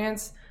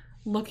experience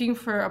looking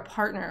for a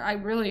partner. I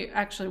really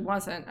actually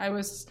wasn't. I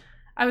was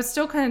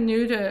still kind of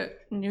new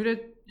to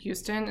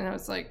Houston, and I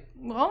was like,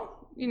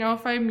 well,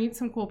 if I meet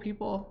some cool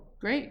people,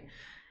 great.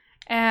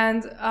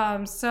 And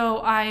so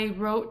I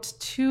wrote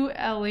to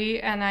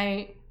Ellie,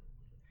 and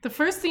the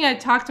first thing I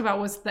talked about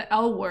was the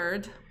L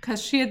Word,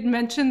 because she had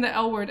mentioned the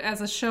L Word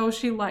as a show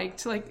she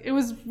liked. Like, it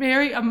was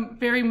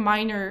very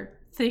minor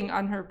thing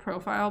on her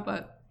profile,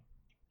 but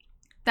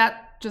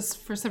that just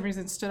for some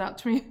reason stood out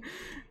to me.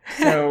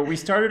 So we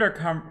started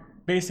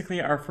basically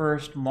our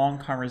first long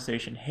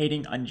conversation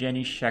hating on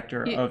Jenny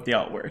Schechter of the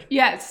L Word.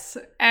 Yes,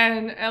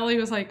 and Ellie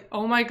was like,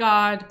 "Oh my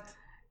God,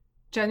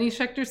 Jenny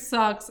Schechter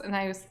sucks," and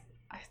I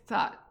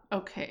thought,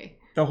 okay,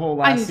 the whole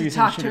last I need to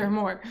talk to her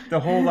more. The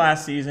whole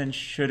last season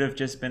should have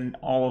just been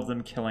all of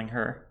them killing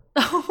her.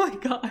 Oh my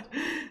God,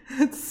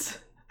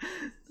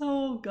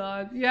 oh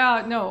God,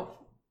 yeah, no,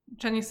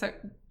 Jenny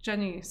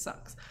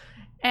sucks.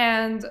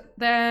 And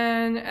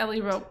then Ellie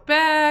wrote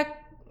back.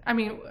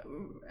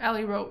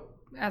 Ellie wrote,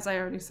 as I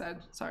already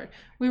said, sorry.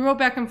 We wrote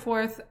back and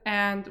forth,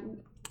 and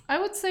I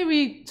would say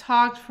we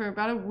talked for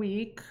about a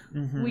week,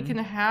 week and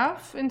a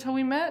half until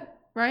we met,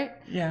 right?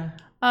 Yeah.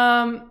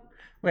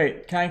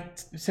 Wait,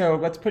 so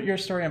let's put your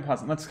story on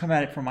pause and let's come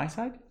at it from my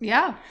side?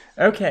 Yeah.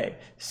 Okay,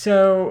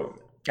 so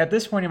at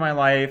this point in my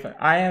life,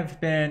 I have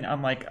been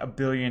on like a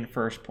billion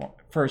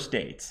first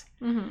dates.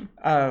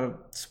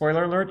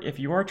 Spoiler alert, if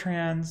you are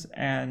trans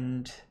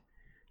and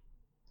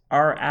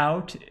are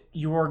out,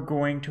 you are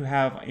going to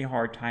have a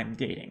hard time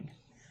dating.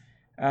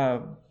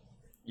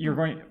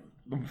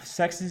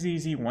 Sex is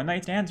easy, one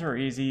night stands are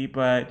easy,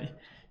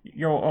 but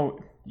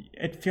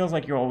it feels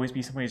like you'll always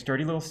be somebody's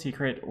dirty little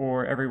secret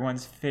or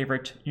everyone's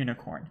favorite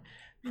unicorn.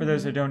 For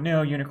those that don't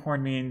know,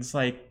 unicorn means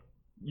like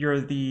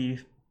you're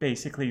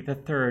basically the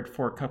third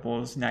for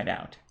couples night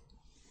out.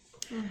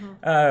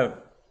 Mm-hmm.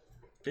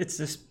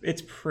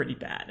 It's pretty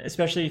bad,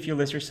 especially if you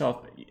list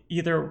yourself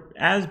either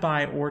as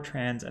bi or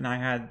trans, and I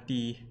had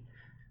the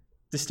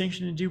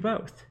distinction to do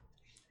both.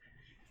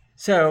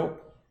 So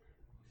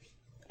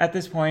at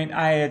this point,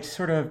 I had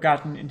sort of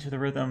gotten into the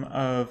rhythm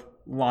of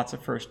lots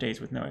of first dates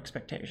with no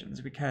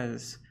expectations,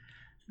 because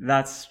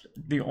that's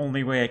the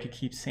only way I could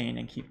keep sane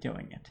and keep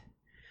doing it.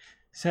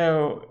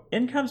 So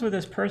in comes with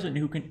this person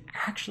who can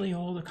actually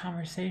hold a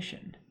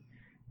conversation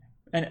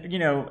and,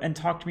 and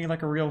talk to me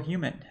like a real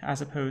human,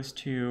 as opposed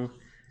to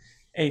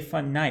a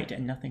fun night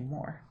and nothing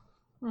more.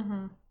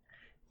 Mm-hmm.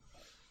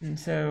 And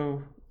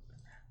so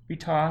we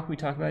talk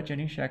about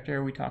Jenny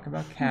Schechter, we talk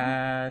about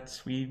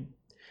cats, we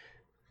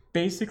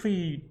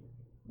basically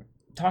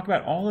talk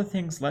about all the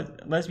things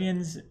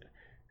lesbians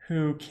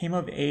who came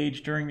of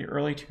age during the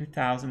early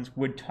 2000s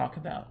would talk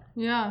about.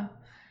 Yeah.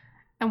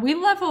 And we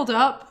leveled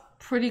up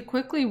pretty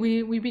quickly.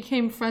 We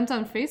became friends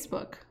on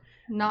Facebook,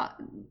 not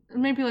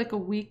maybe like a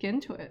week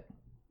into it.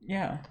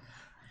 Yeah.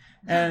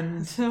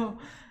 And so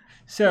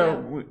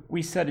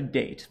we set a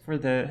date for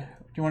do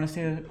you want to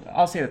say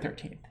I'll say the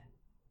 13th.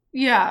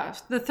 Yeah,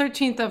 the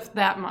 13th of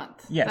that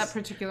month. Yes. That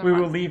particular month.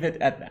 We will leave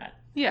it at that.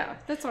 Yeah,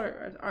 that's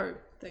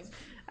our thing.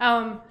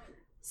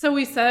 So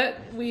we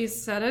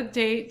set a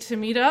date to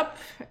meet up,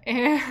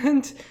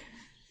 and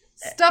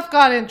stuff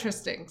got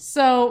interesting.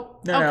 So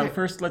no,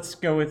 first let's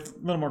go with a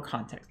little more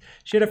context.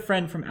 She had a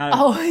friend from out of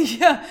Oh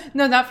yeah.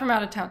 No, not from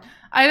out of town.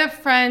 I had a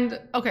friend,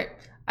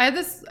 I had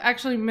this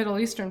actually Middle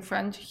Eastern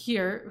friend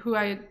here who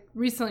I had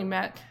recently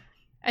met,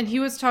 and he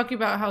was talking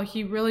about how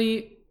he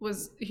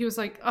was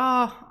like,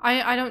 oh,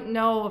 I don't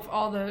know of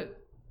all the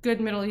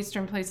good Middle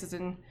Eastern places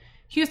in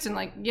Houston.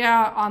 Like,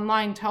 yeah,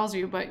 online tells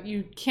you, but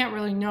you can't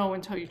really know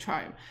until you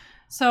try them.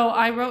 So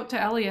I wrote to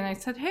Ellie and I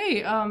said,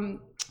 hey,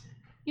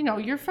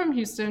 you're from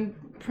Houston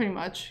pretty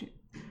much.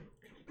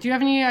 Do you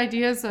have any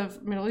ideas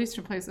of Middle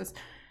Eastern places?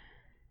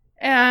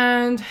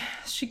 And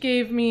she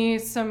gave me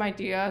some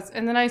ideas.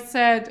 And then I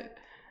said,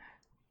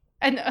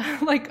 and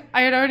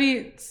I had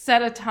already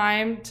set a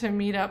time to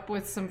meet up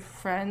with some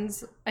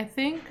friends, I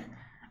think.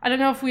 I don't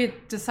know if we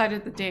had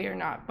decided the day or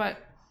not, but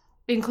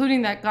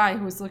including that guy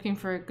who was looking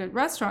for a good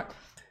restaurant.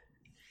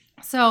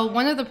 So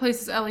one of the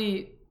places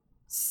Ellie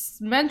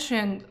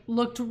mentioned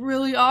looked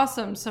really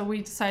awesome. So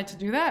we decided to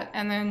do that.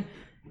 And then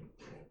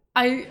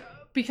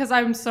because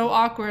I'm so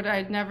awkward, I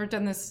had never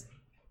done this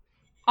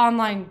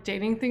online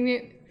dating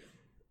thing.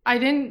 I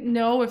didn't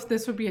know if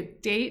this would be a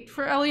date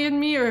for Ellie and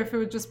me, or if it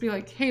would just be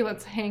like, hey,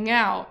 let's hang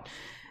out.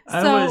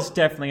 I was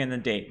definitely in the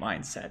date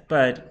mindset,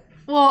 but...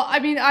 Well, I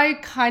mean, I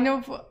kind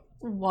of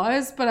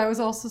was, but I was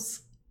also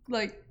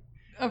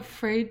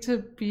afraid to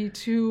be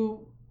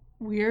too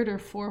weird or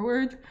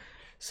forward.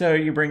 So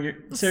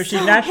she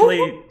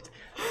naturally,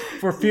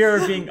 for fear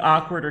of being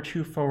awkward or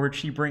too forward,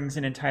 she brings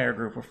an entire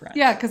group of friends.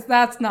 Yeah, because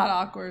that's not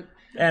awkward.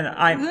 And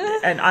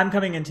I'm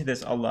coming into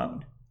this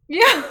alone.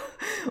 Yeah.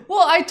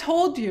 Well, I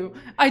told you.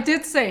 I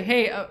did say,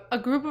 hey, a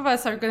group of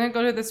us are going to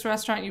go to this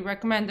restaurant you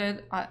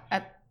recommended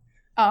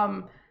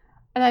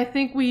and I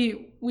think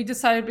we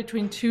decided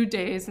between 2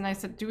 days, and I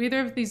said, do either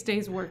of these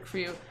days work for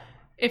you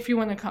if you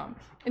want to come?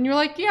 And you're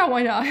like, yeah,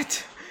 why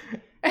not?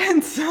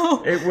 And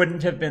so... It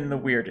wouldn't have been the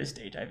weirdest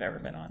date I've ever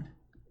been on.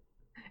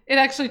 It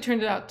actually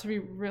turned out to be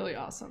really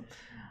awesome.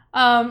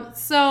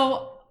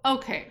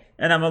 Okay.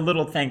 And I'm a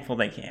little thankful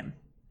they came.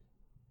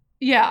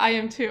 Yeah, I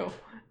am too.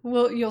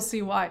 Well, you'll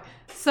see why.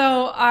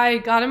 So I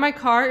got in my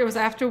car. It was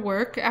after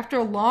work, after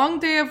a long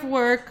day of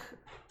work,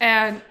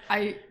 and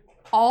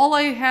all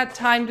I had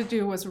time to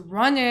do was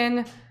run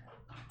in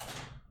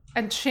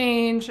and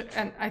change,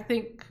 and I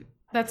think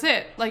that's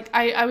it.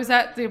 I was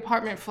at the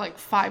apartment for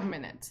 5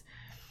 minutes.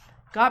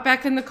 Got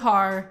back in the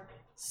car,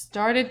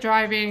 started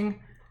driving.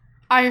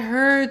 I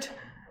heard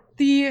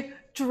the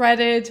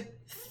dreaded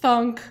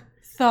thunk,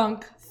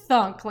 thunk,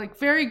 thunk,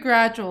 very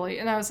gradually,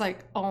 and I was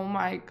like, oh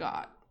my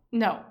God.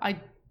 No,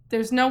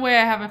 there's no way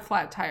I have a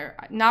flat tire.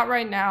 Not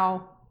right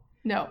now.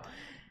 No.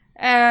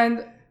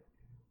 And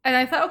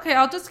I thought, okay,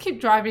 I'll just keep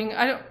driving.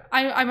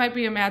 I might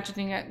be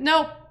imagining it.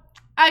 Nope.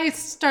 I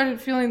started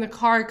feeling the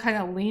car kind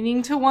of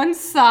leaning to one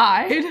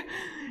side.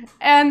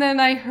 And then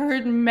I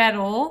heard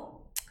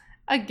metal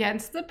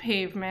against the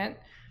pavement.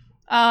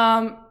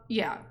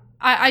 Yeah.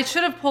 I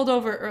should have pulled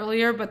over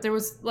earlier, but there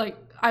was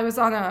I was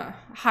on a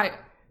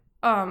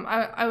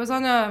I was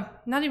on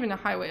not even a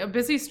highway, a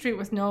busy street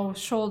with no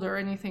shoulder or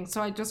anything.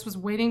 So I just was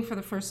waiting for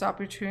the first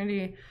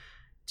opportunity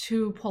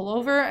to pull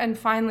over, and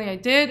finally I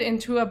did,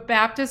 into a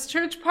Baptist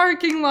church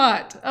parking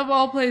lot, of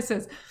all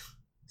places.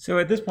 So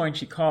at this point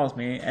she calls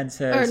me and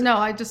says... Or no,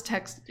 I just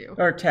texted you.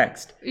 Or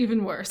text.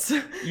 Even worse.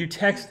 You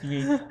text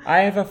me, I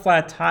have a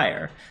flat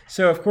tire.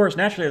 So of course,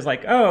 naturally I was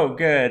like, oh,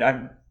 good,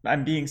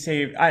 I'm being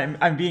saved,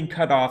 I'm being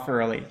cut off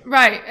early.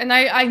 Right, and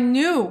I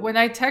knew when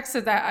I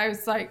texted that, I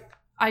was like,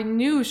 I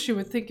knew she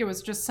would think it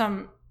was just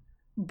some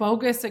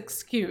bogus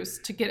excuse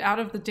to get out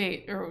of the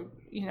date, or,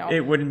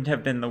 It wouldn't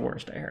have been the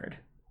worst, I heard.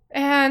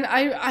 And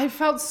I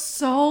felt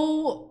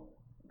so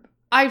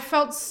I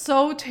felt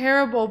so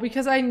terrible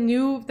because I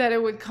knew that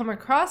it would come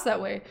across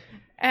that way.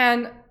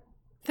 And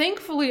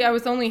thankfully, I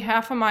was only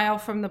half a mile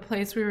from the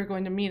place we were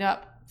going to meet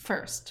up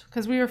first.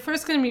 Because we were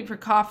first going to meet for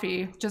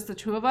coffee, just the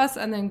two of us,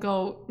 and then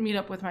go meet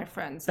up with my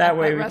friends at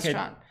that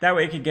restaurant. That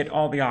way we could get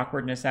all the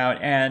awkwardness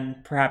out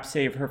and perhaps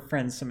save her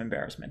friends some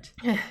embarrassment.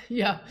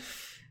 Yeah.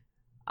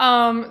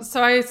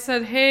 So I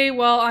said, hey,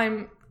 well,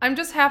 I'm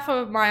just half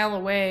a mile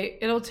away.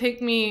 It'll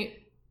take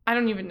me, I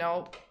don't even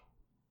know,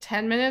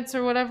 10 minutes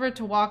or whatever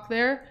to walk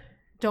there.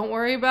 Don't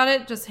worry about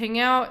it. Just hang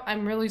out.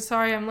 I'm really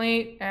sorry I'm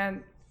late,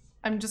 and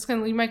I'm just going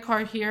to leave my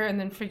car here and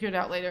then figure it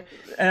out later.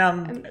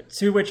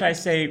 To which I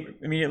say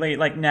immediately,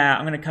 like, nah,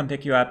 I'm going to come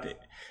pick you up.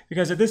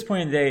 Because at this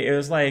point in the day, it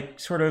was like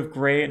sort of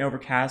gray and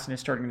overcast and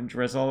it's starting to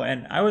drizzle.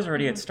 And I was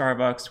already at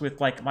Starbucks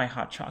with like my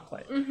hot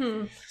chocolate.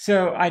 Mm-hmm.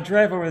 So I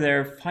drive over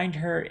there, find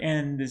her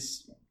in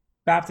this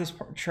Baptist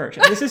church.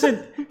 And this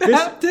isn't...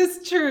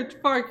 Baptist church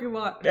parking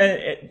lot.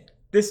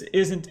 This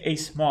isn't a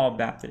small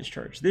Baptist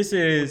church. This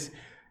is...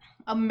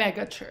 a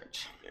mega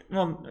church.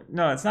 Well,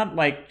 no, it's not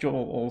like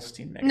Joel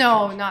Osteen mega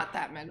No, church. not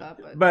that mega.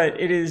 But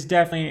it is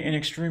definitely an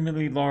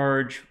extremely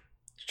large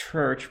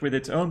church with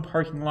its own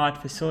parking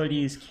lot,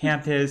 facilities,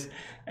 campus,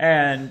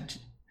 and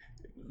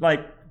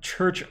like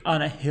church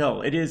on a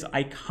hill. It is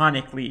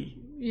iconically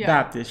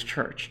Baptist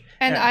church.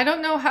 And I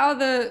don't know how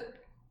the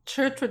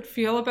church would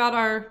feel about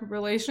our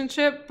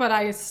relationship, but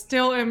I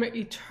still am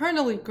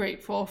eternally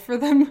grateful for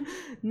them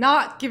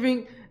not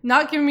giving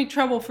me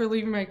trouble for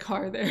leaving my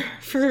car there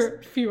for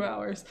a few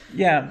hours.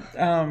 Yeah.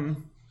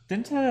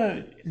 Didn't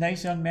a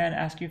nice young man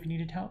ask you if you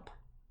needed help?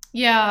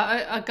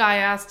 Yeah, a guy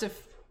asked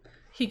if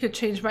he could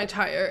change my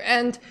tire,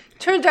 and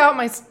turned out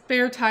my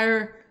spare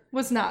tire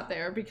was not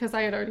there because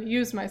I had already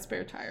used my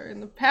spare tire in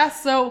the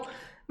past. So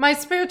my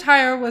spare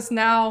tire was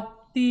now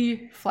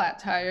the flat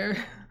tire.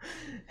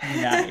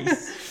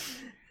 Nice.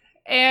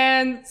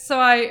 And so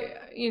I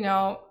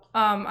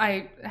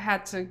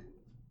had to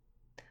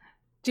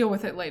deal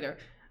with it later.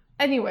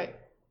 Anyway,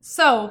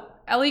 so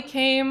Ellie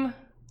came,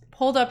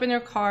 pulled up in her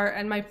car,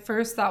 and my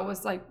first thought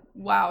was like,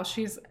 wow,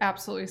 she's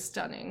absolutely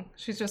stunning.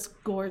 She's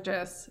just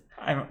gorgeous.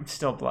 I'm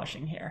still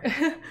blushing here.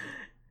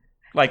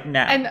 Like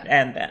now and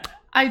then.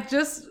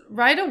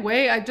 Right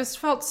away, I just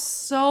felt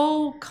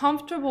so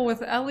comfortable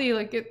with Ellie.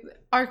 Like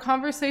our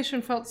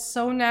conversation felt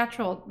so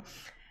natural.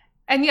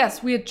 And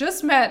yes, we had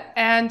just met,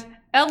 and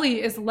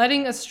Ellie is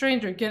letting a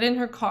stranger get in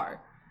her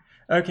car.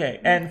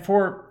 Okay, and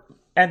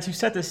to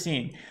set the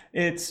scene,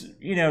 it's,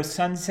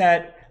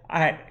 sunset.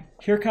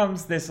 Here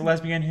comes this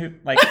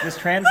lesbian this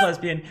trans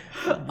lesbian.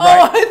 Right.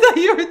 Oh, I thought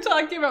you were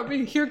talking about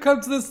me. Here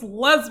comes this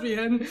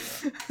lesbian.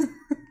 Sorry.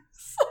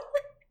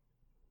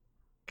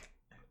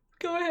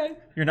 Go ahead.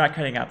 You're not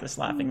cutting out this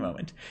laughing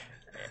moment.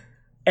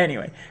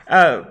 Anyway,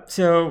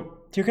 so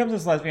here comes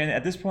this lesbian.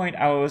 At this point,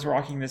 I was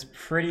rocking this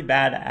pretty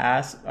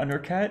badass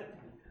undercut.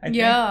 I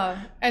think.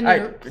 And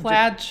your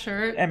plaid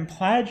shirt. And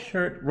plaid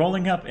shirt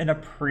rolling up in a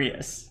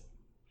Prius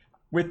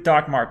with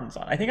Doc Martens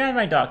on. I think I had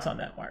my Docs on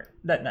that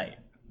night.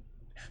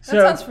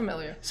 That sounds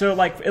familiar. So,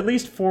 like, at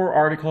least 4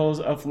 articles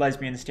of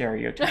lesbian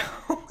stereotype.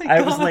 Oh my I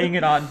God. was laying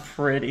it on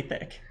pretty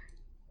thick.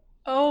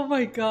 Oh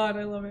my God,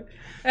 I love it.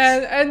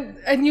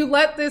 And you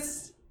let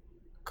this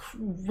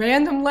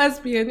random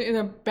lesbian in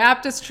a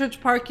Baptist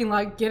church parking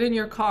lot get in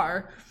your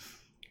car.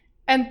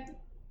 And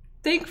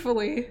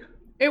thankfully,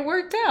 it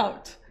worked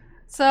out.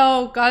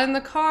 So, got in the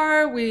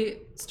car, we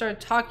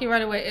started talking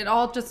right away. It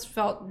all just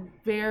felt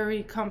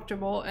very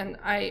comfortable, and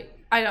I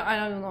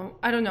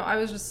don't know. I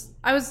was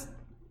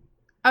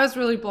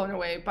really blown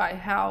away by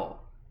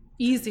how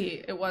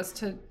easy it was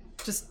to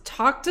just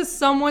talk to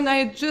someone I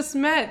had just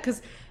met,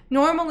 because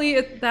normally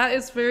that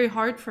is very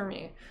hard for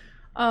me.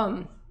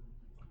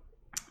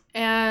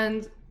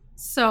 And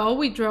so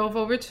we drove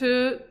over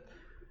to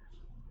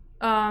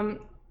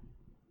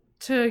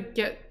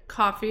get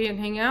coffee and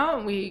hang out,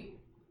 and we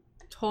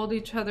told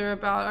each other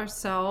about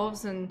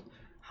ourselves and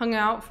hung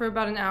out for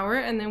about an hour,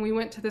 and then we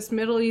went to this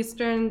Middle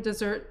Eastern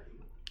dessert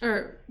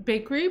or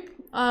bakery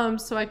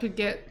so I could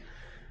get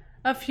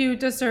a few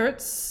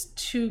desserts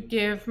to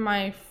give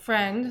my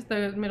friend,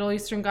 the Middle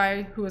Eastern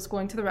guy who was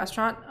going to the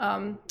restaurant,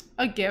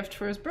 a gift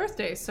for his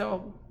birthday.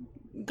 So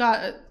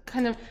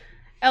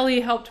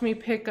Ellie helped me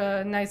pick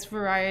a nice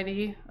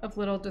variety of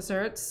little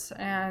desserts,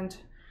 and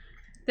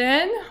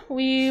then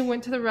we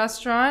went to the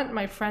restaurant.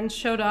 My friends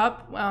showed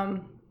up.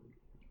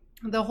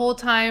 The whole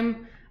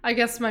time, I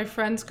guess my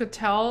friends could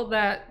tell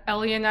that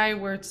Ellie and I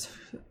were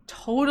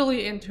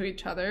totally into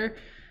each other.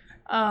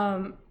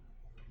 And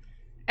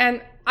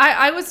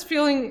I was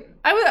feeling,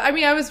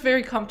 I was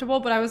very comfortable,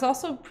 but I was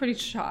also pretty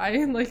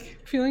shy, like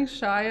feeling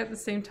shy at the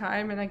same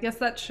time. And I guess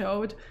that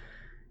showed.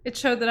 It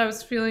showed that I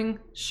was feeling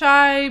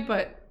shy,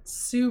 but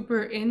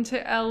super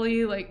into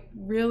Ellie, like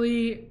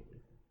really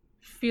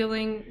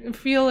feeling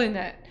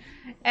it.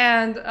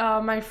 And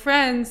my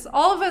friends,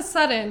 all of a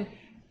sudden,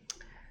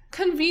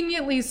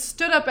 conveniently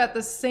stood up at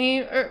the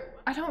same,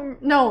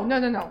 no.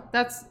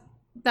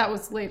 That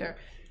was later.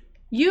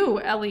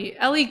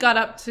 Ellie got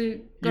up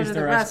to go to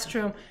the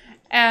restroom.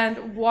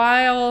 And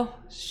while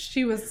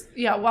she was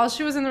in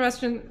the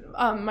restaurant,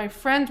 my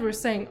friends were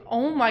saying,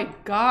 "Oh my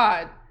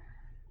God."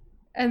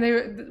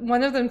 And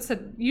one of them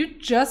said, "You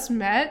just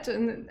met?"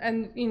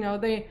 And you know,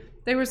 they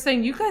were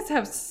saying, "You guys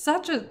have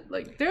such a,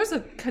 like, there's a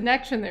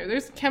connection there.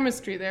 There's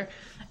chemistry there."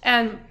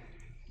 And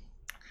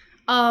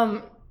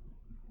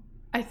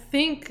I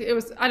think it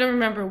was, I don't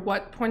remember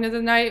what point of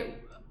the night,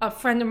 a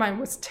friend of mine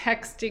was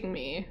texting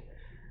me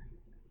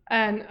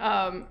and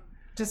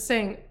just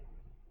saying,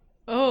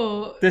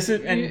 "Oh, this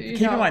is," and you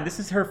keep know, in mind, this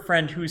is her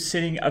friend who's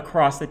sitting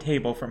across the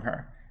table from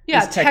her.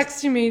 yeah,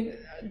 texting me,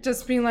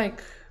 just being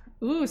like,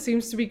 "Ooh,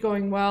 seems to be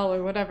going well,"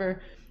 or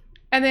whatever.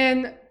 And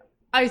then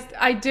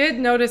I did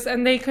notice,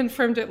 and they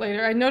confirmed it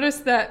later, I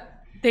noticed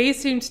that they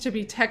seemed to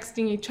be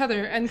texting each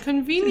other, and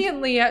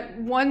conveniently at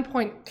one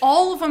point,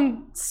 all of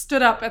them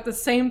stood up at the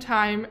same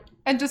time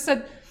and just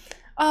said,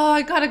 "Oh,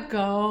 I gotta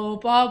go,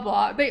 blah,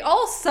 blah." They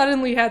all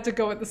suddenly had to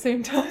go at the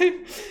same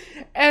time.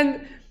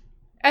 And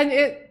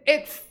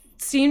it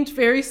seemed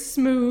very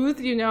smooth,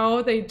 you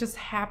know, they just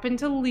happened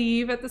to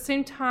leave at the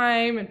same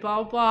time and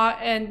blah, blah,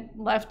 and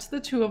left the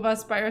two of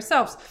us by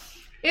ourselves.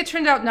 It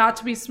turned out not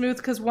to be smooth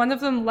because one of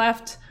them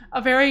left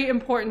a very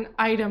important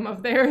item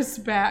of theirs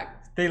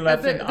back. They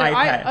left an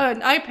iPad.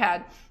 An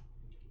iPad.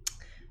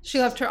 She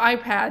left her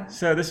iPad.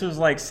 So this was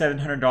like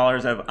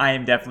 $700 of "I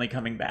am definitely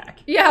coming back."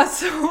 Yeah,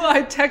 so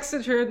I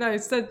texted her and I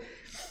said,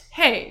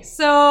 "Hey,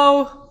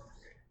 so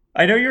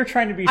I know you're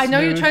trying to be smooth. I know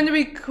you're trying to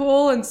be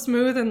cool and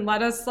smooth and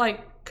let us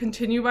like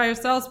continue by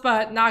ourselves,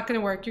 but not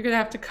gonna work. You're gonna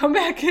have to come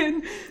back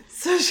in."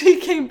 So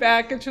she came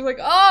back and she was like,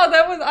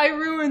 "Oh, I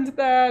ruined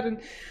that." And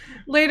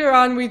later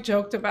on we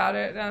joked about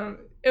it.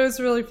 It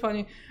was really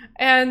funny.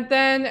 And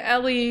then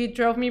Ellie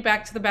drove me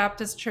back to the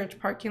Baptist church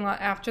parking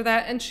lot after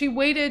that, and she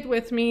waited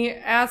with me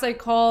as I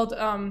called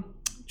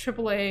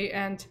AAA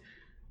and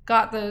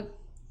got the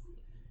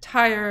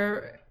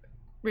tire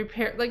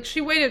repaired. Like, she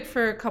waited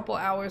for a couple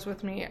hours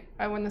with me,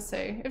 I want to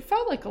say. It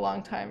felt like a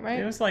long time, right?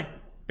 It was like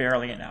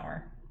barely an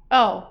hour.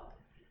 Oh,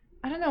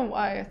 I don't know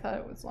why I thought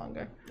it was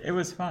longer. It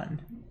was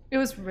fun. It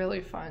was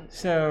really fun.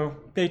 So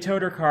they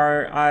towed her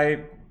car.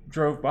 I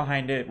drove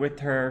behind it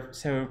with her,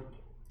 so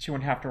she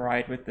wouldn't have to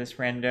ride with this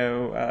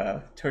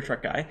rando tow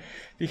truck guy,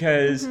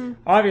 because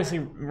obviously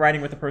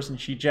riding with the person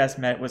she just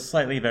met was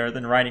slightly better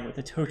than riding with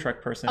a tow truck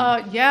person.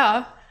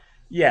 Yeah.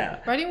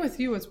 Yeah. Riding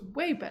with you was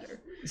way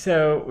better.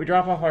 So we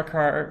drop off our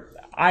car.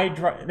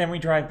 Then we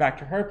drive back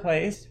to her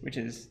place, which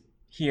is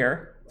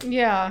here.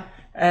 Yeah.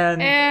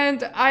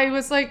 And I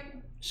was like,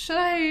 should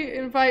I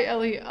invite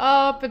Ellie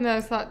up? And then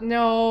I thought,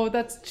 no,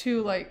 that's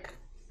too, like,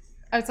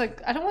 I was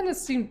like, I don't want to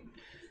seem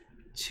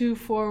too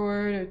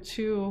forward or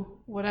too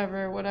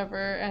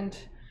whatever. And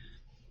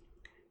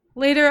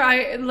later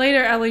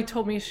Ellie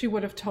told me she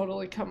would have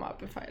totally come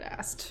up if I'd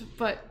asked,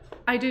 but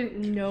I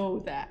didn't know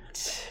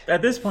that.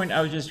 At this point,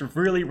 I was just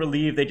really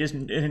relieved they just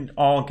didn't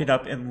all get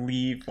up and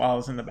leave while I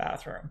was in the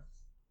bathroom.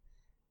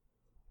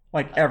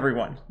 Like,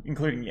 everyone,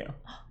 including you.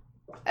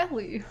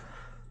 Ellie.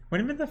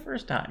 Wouldn't have been the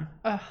first time.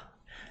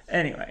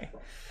 Anyway.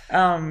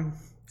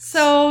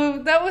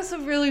 So that was a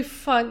really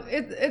fun,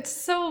 it's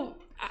so,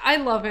 I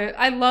love it.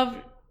 I love,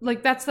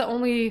 like, that's the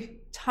only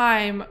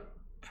time,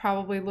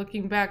 probably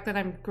looking back, that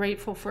I'm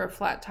grateful for a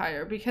flat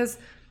tire, because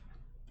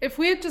if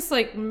we had just,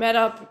 like, met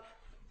up,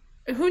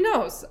 who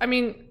knows? I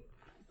mean,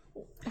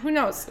 who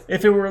knows?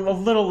 If it were a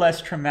little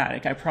less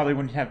traumatic, I probably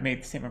wouldn't have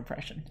made the same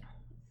impression.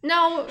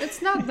 No,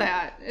 it's not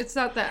that. It's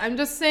not that. I'm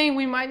just saying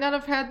we might not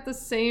have had the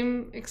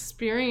same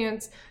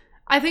experience.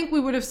 I think we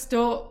would have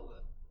still,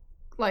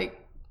 like,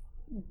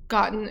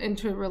 gotten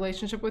into a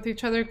relationship with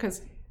each other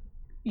because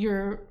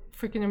you're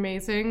freaking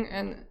amazing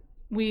and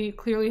we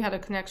clearly had a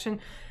connection.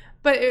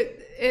 But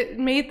it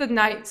made the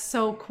night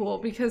so cool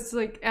because,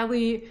 like,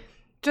 Ellie,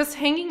 just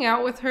hanging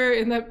out with her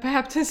in the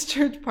Baptist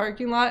church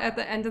parking lot at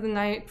the end of the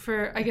night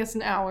for, I guess,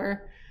 an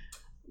hour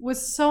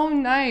was so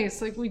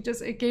nice. Like,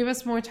 it gave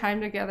us more time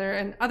together.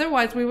 And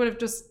otherwise we would have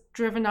just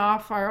driven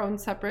off our own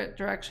separate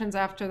directions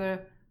after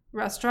the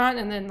restaurant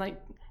and then,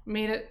 like,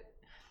 made it,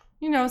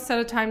 you know, set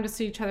a time to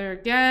see each other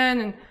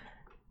again. And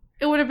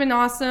it would have been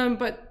awesome.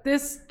 But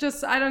this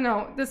just, I don't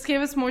know, this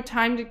gave us more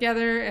time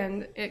together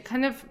and it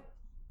kind of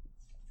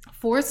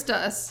forced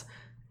us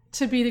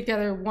to be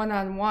together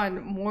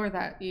one-on-one more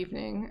that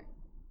evening.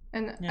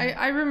 And yeah.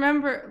 I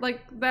remember,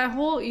 like, that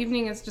whole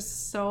evening is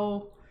just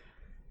so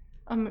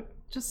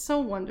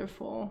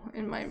wonderful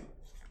in my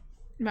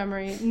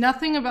memory.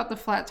 Nothing about the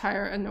flat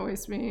tire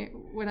annoys me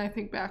when I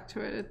think back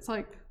to it. It's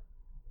like,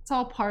 it's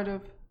all part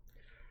of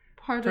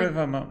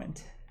a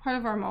moment. Part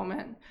of our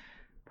moment.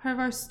 Part of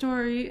our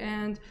story.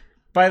 And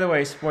by the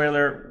way,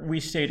 spoiler, we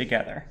stay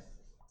together.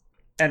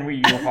 And we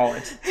U-Haul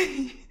it.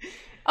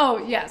 Oh,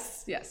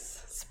 yes.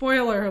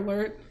 Spoiler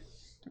alert.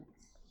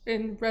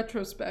 In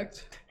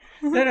retrospect.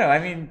 No, I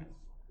mean,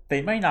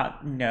 they might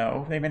not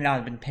know. They may not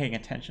have been paying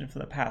attention for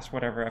the past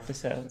whatever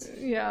episodes.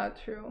 Yeah,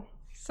 true.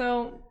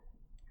 So,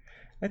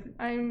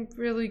 I'm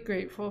really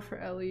grateful for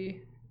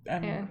Ellie.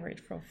 I'm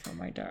grateful for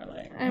my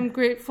darling. I'm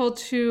grateful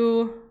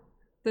to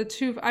the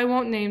two, I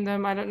won't name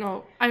them. I don't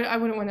know. I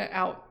wouldn't want to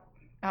out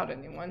out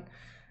anyone.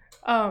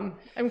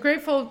 I'm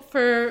grateful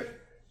for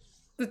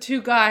the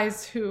two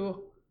guys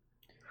who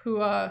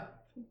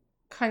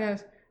kind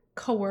of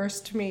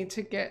coerced me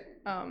to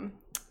get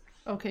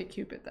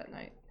OkCupid that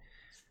night.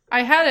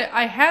 I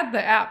had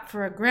the app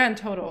for a grand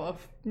total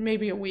of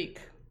maybe a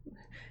week.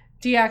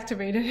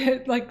 Deactivated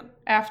it like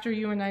after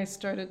you and I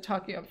started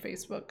talking on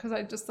Facebook because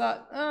I just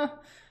thought,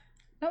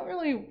 not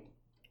really.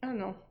 I don't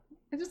know.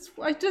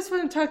 I just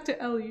want to talk to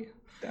Ellie.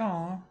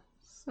 Aw.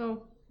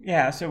 So.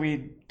 Yeah, so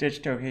we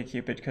ditched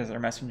OkCupid because our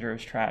messenger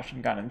is trash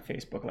and got on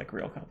Facebook like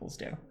real couples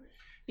do.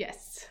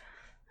 Yes.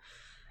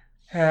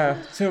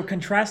 So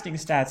contrasting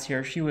stats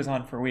here. She was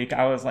on for a week.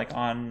 I was like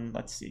on,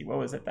 let's see, what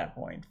was at that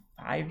point?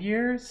 5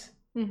 years?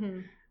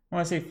 Mm-hmm. I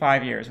want to say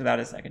 5 years without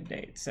a second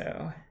date.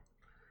 So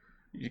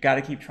you got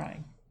to keep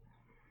trying.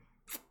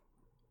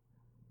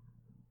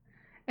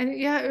 And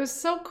yeah, it was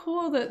so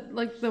cool that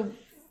like the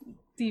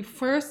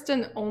first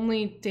and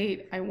only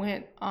date I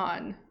went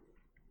on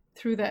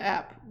through the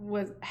app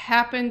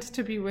happened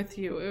to be with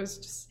you. It was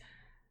just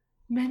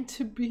meant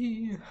to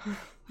be.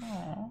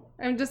 Aww.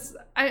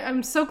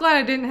 I'm so glad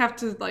I didn't have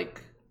to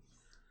like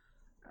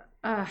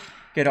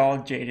get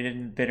all jaded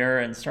and bitter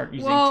and start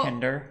using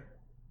Tinder.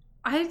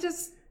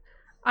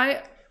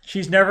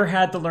 She's never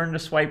had to learn to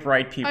swipe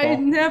right, people. I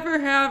never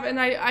have, and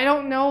I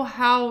don't know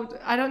how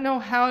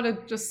to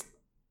just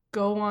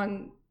go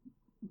on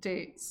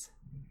dates.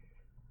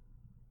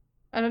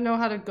 I don't know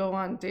how to go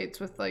on dates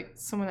with like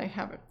someone I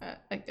haven't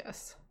met, I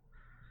guess.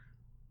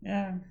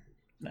 Yeah.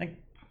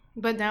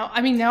 But now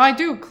I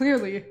do,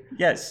 clearly.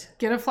 Yes.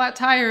 Get a flat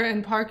tire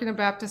and park in a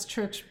Baptist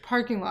church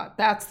parking lot.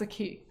 That's the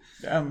key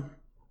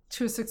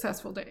to a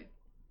successful date.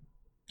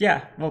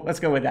 Yeah, well, let's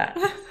go with that.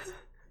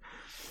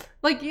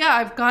 Like, yeah,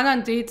 I've gone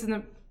on dates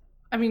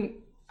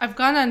I've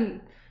gone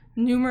on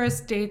numerous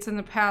dates in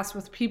the past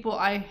with people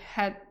I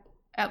had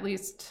at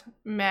least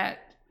met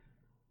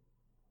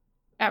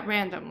at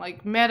random,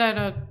 like met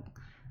at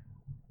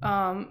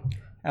a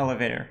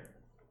elevator.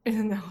 In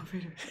an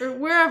elevator or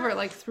wherever,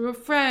 like through a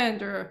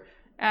friend or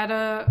at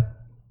a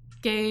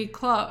gay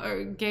club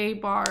or gay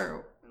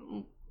bar,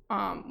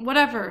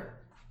 whatever,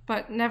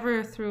 but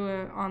never through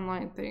an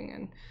online thing.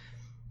 And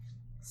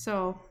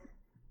so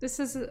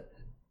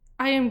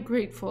I am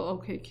grateful,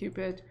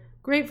 OkCupid,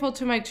 grateful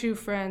to my two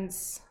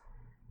friends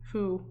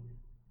who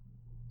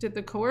did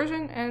the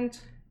coercion, and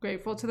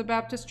grateful to the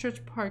Baptist church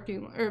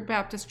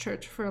Baptist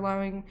church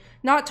for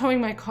not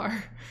towing my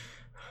car.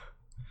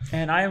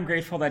 And I am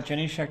grateful that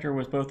Jenny Schechter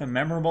was both a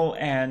memorable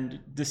and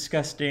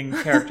disgusting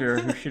character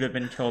who should have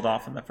been killed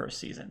off in the first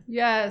season.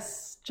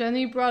 Yes,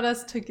 Jenny brought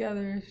us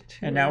together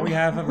too. And now we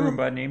have a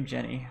Roomba named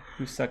Jenny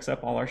who sucks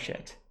up all our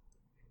shit.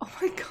 Oh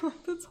my god,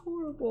 that's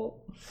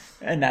horrible.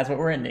 And that's what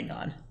we're ending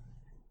on.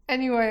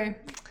 Anyway,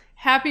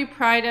 happy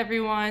Pride,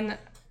 everyone.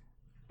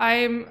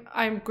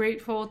 I'm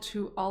grateful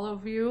to all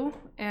of you,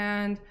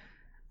 and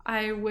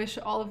I wish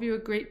all of you a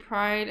great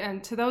Pride.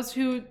 And to those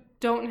who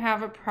don't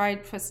have a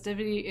Pride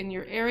festivity in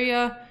your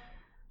area,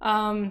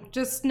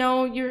 just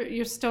know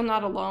you're still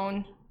not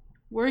alone.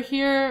 We're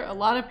here. A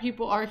lot of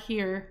people are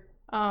here.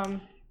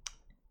 And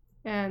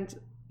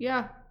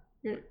yeah,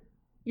 you're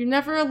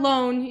never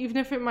alone, even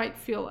if it might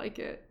feel like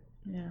it.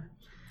 Yeah.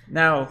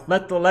 Now,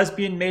 let the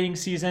lesbian mating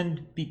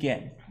season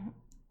begin.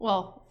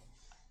 Well,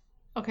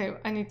 okay,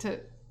 I need to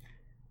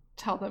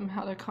tell them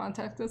how to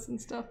contact us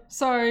and stuff.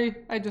 Sorry,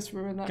 I just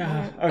ruined that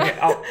moment. Okay,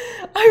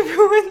 I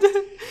ruined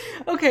it.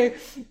 Okay,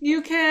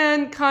 you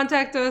can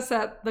contact us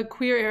at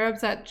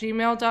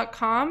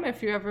thequeerarabs@gmail.com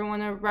if you ever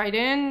want to write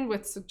in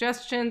with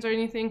suggestions or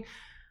anything,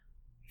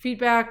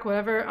 feedback,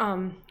 whatever.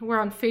 We're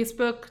on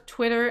Facebook,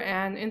 Twitter,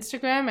 and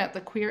Instagram at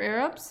The Queer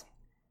Arabs.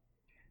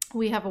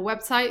 We have a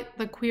website,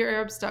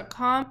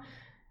 thequeerarabs.com.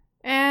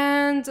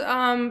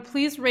 And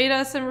please rate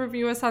us and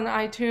review us on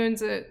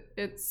iTunes. It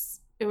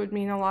would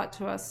mean a lot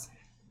to us.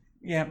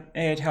 Yeah,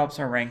 it helps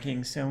our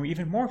rankings so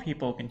even more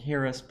people can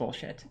hear us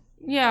bullshit.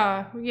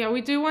 Yeah,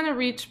 we do want to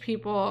reach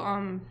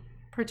people,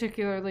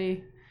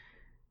 particularly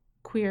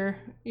queer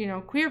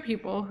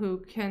people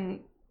who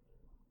can,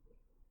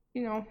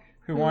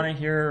 who want to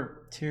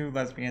hear two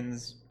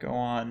lesbians go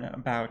on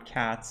about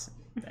cats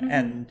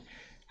and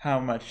how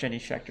much Jenny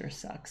Schechter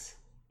sucks.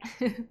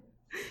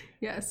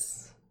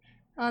 Yes.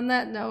 On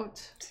that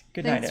note,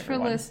 good night, thanks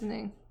everyone. for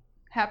listening.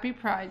 Happy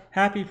Pride.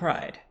 Happy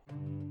Pride.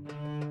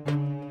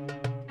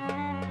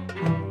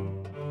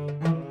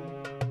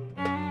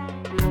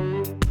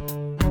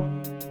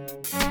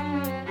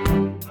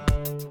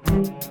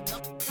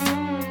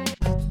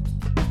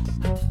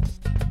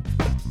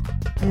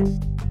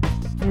 Thank you.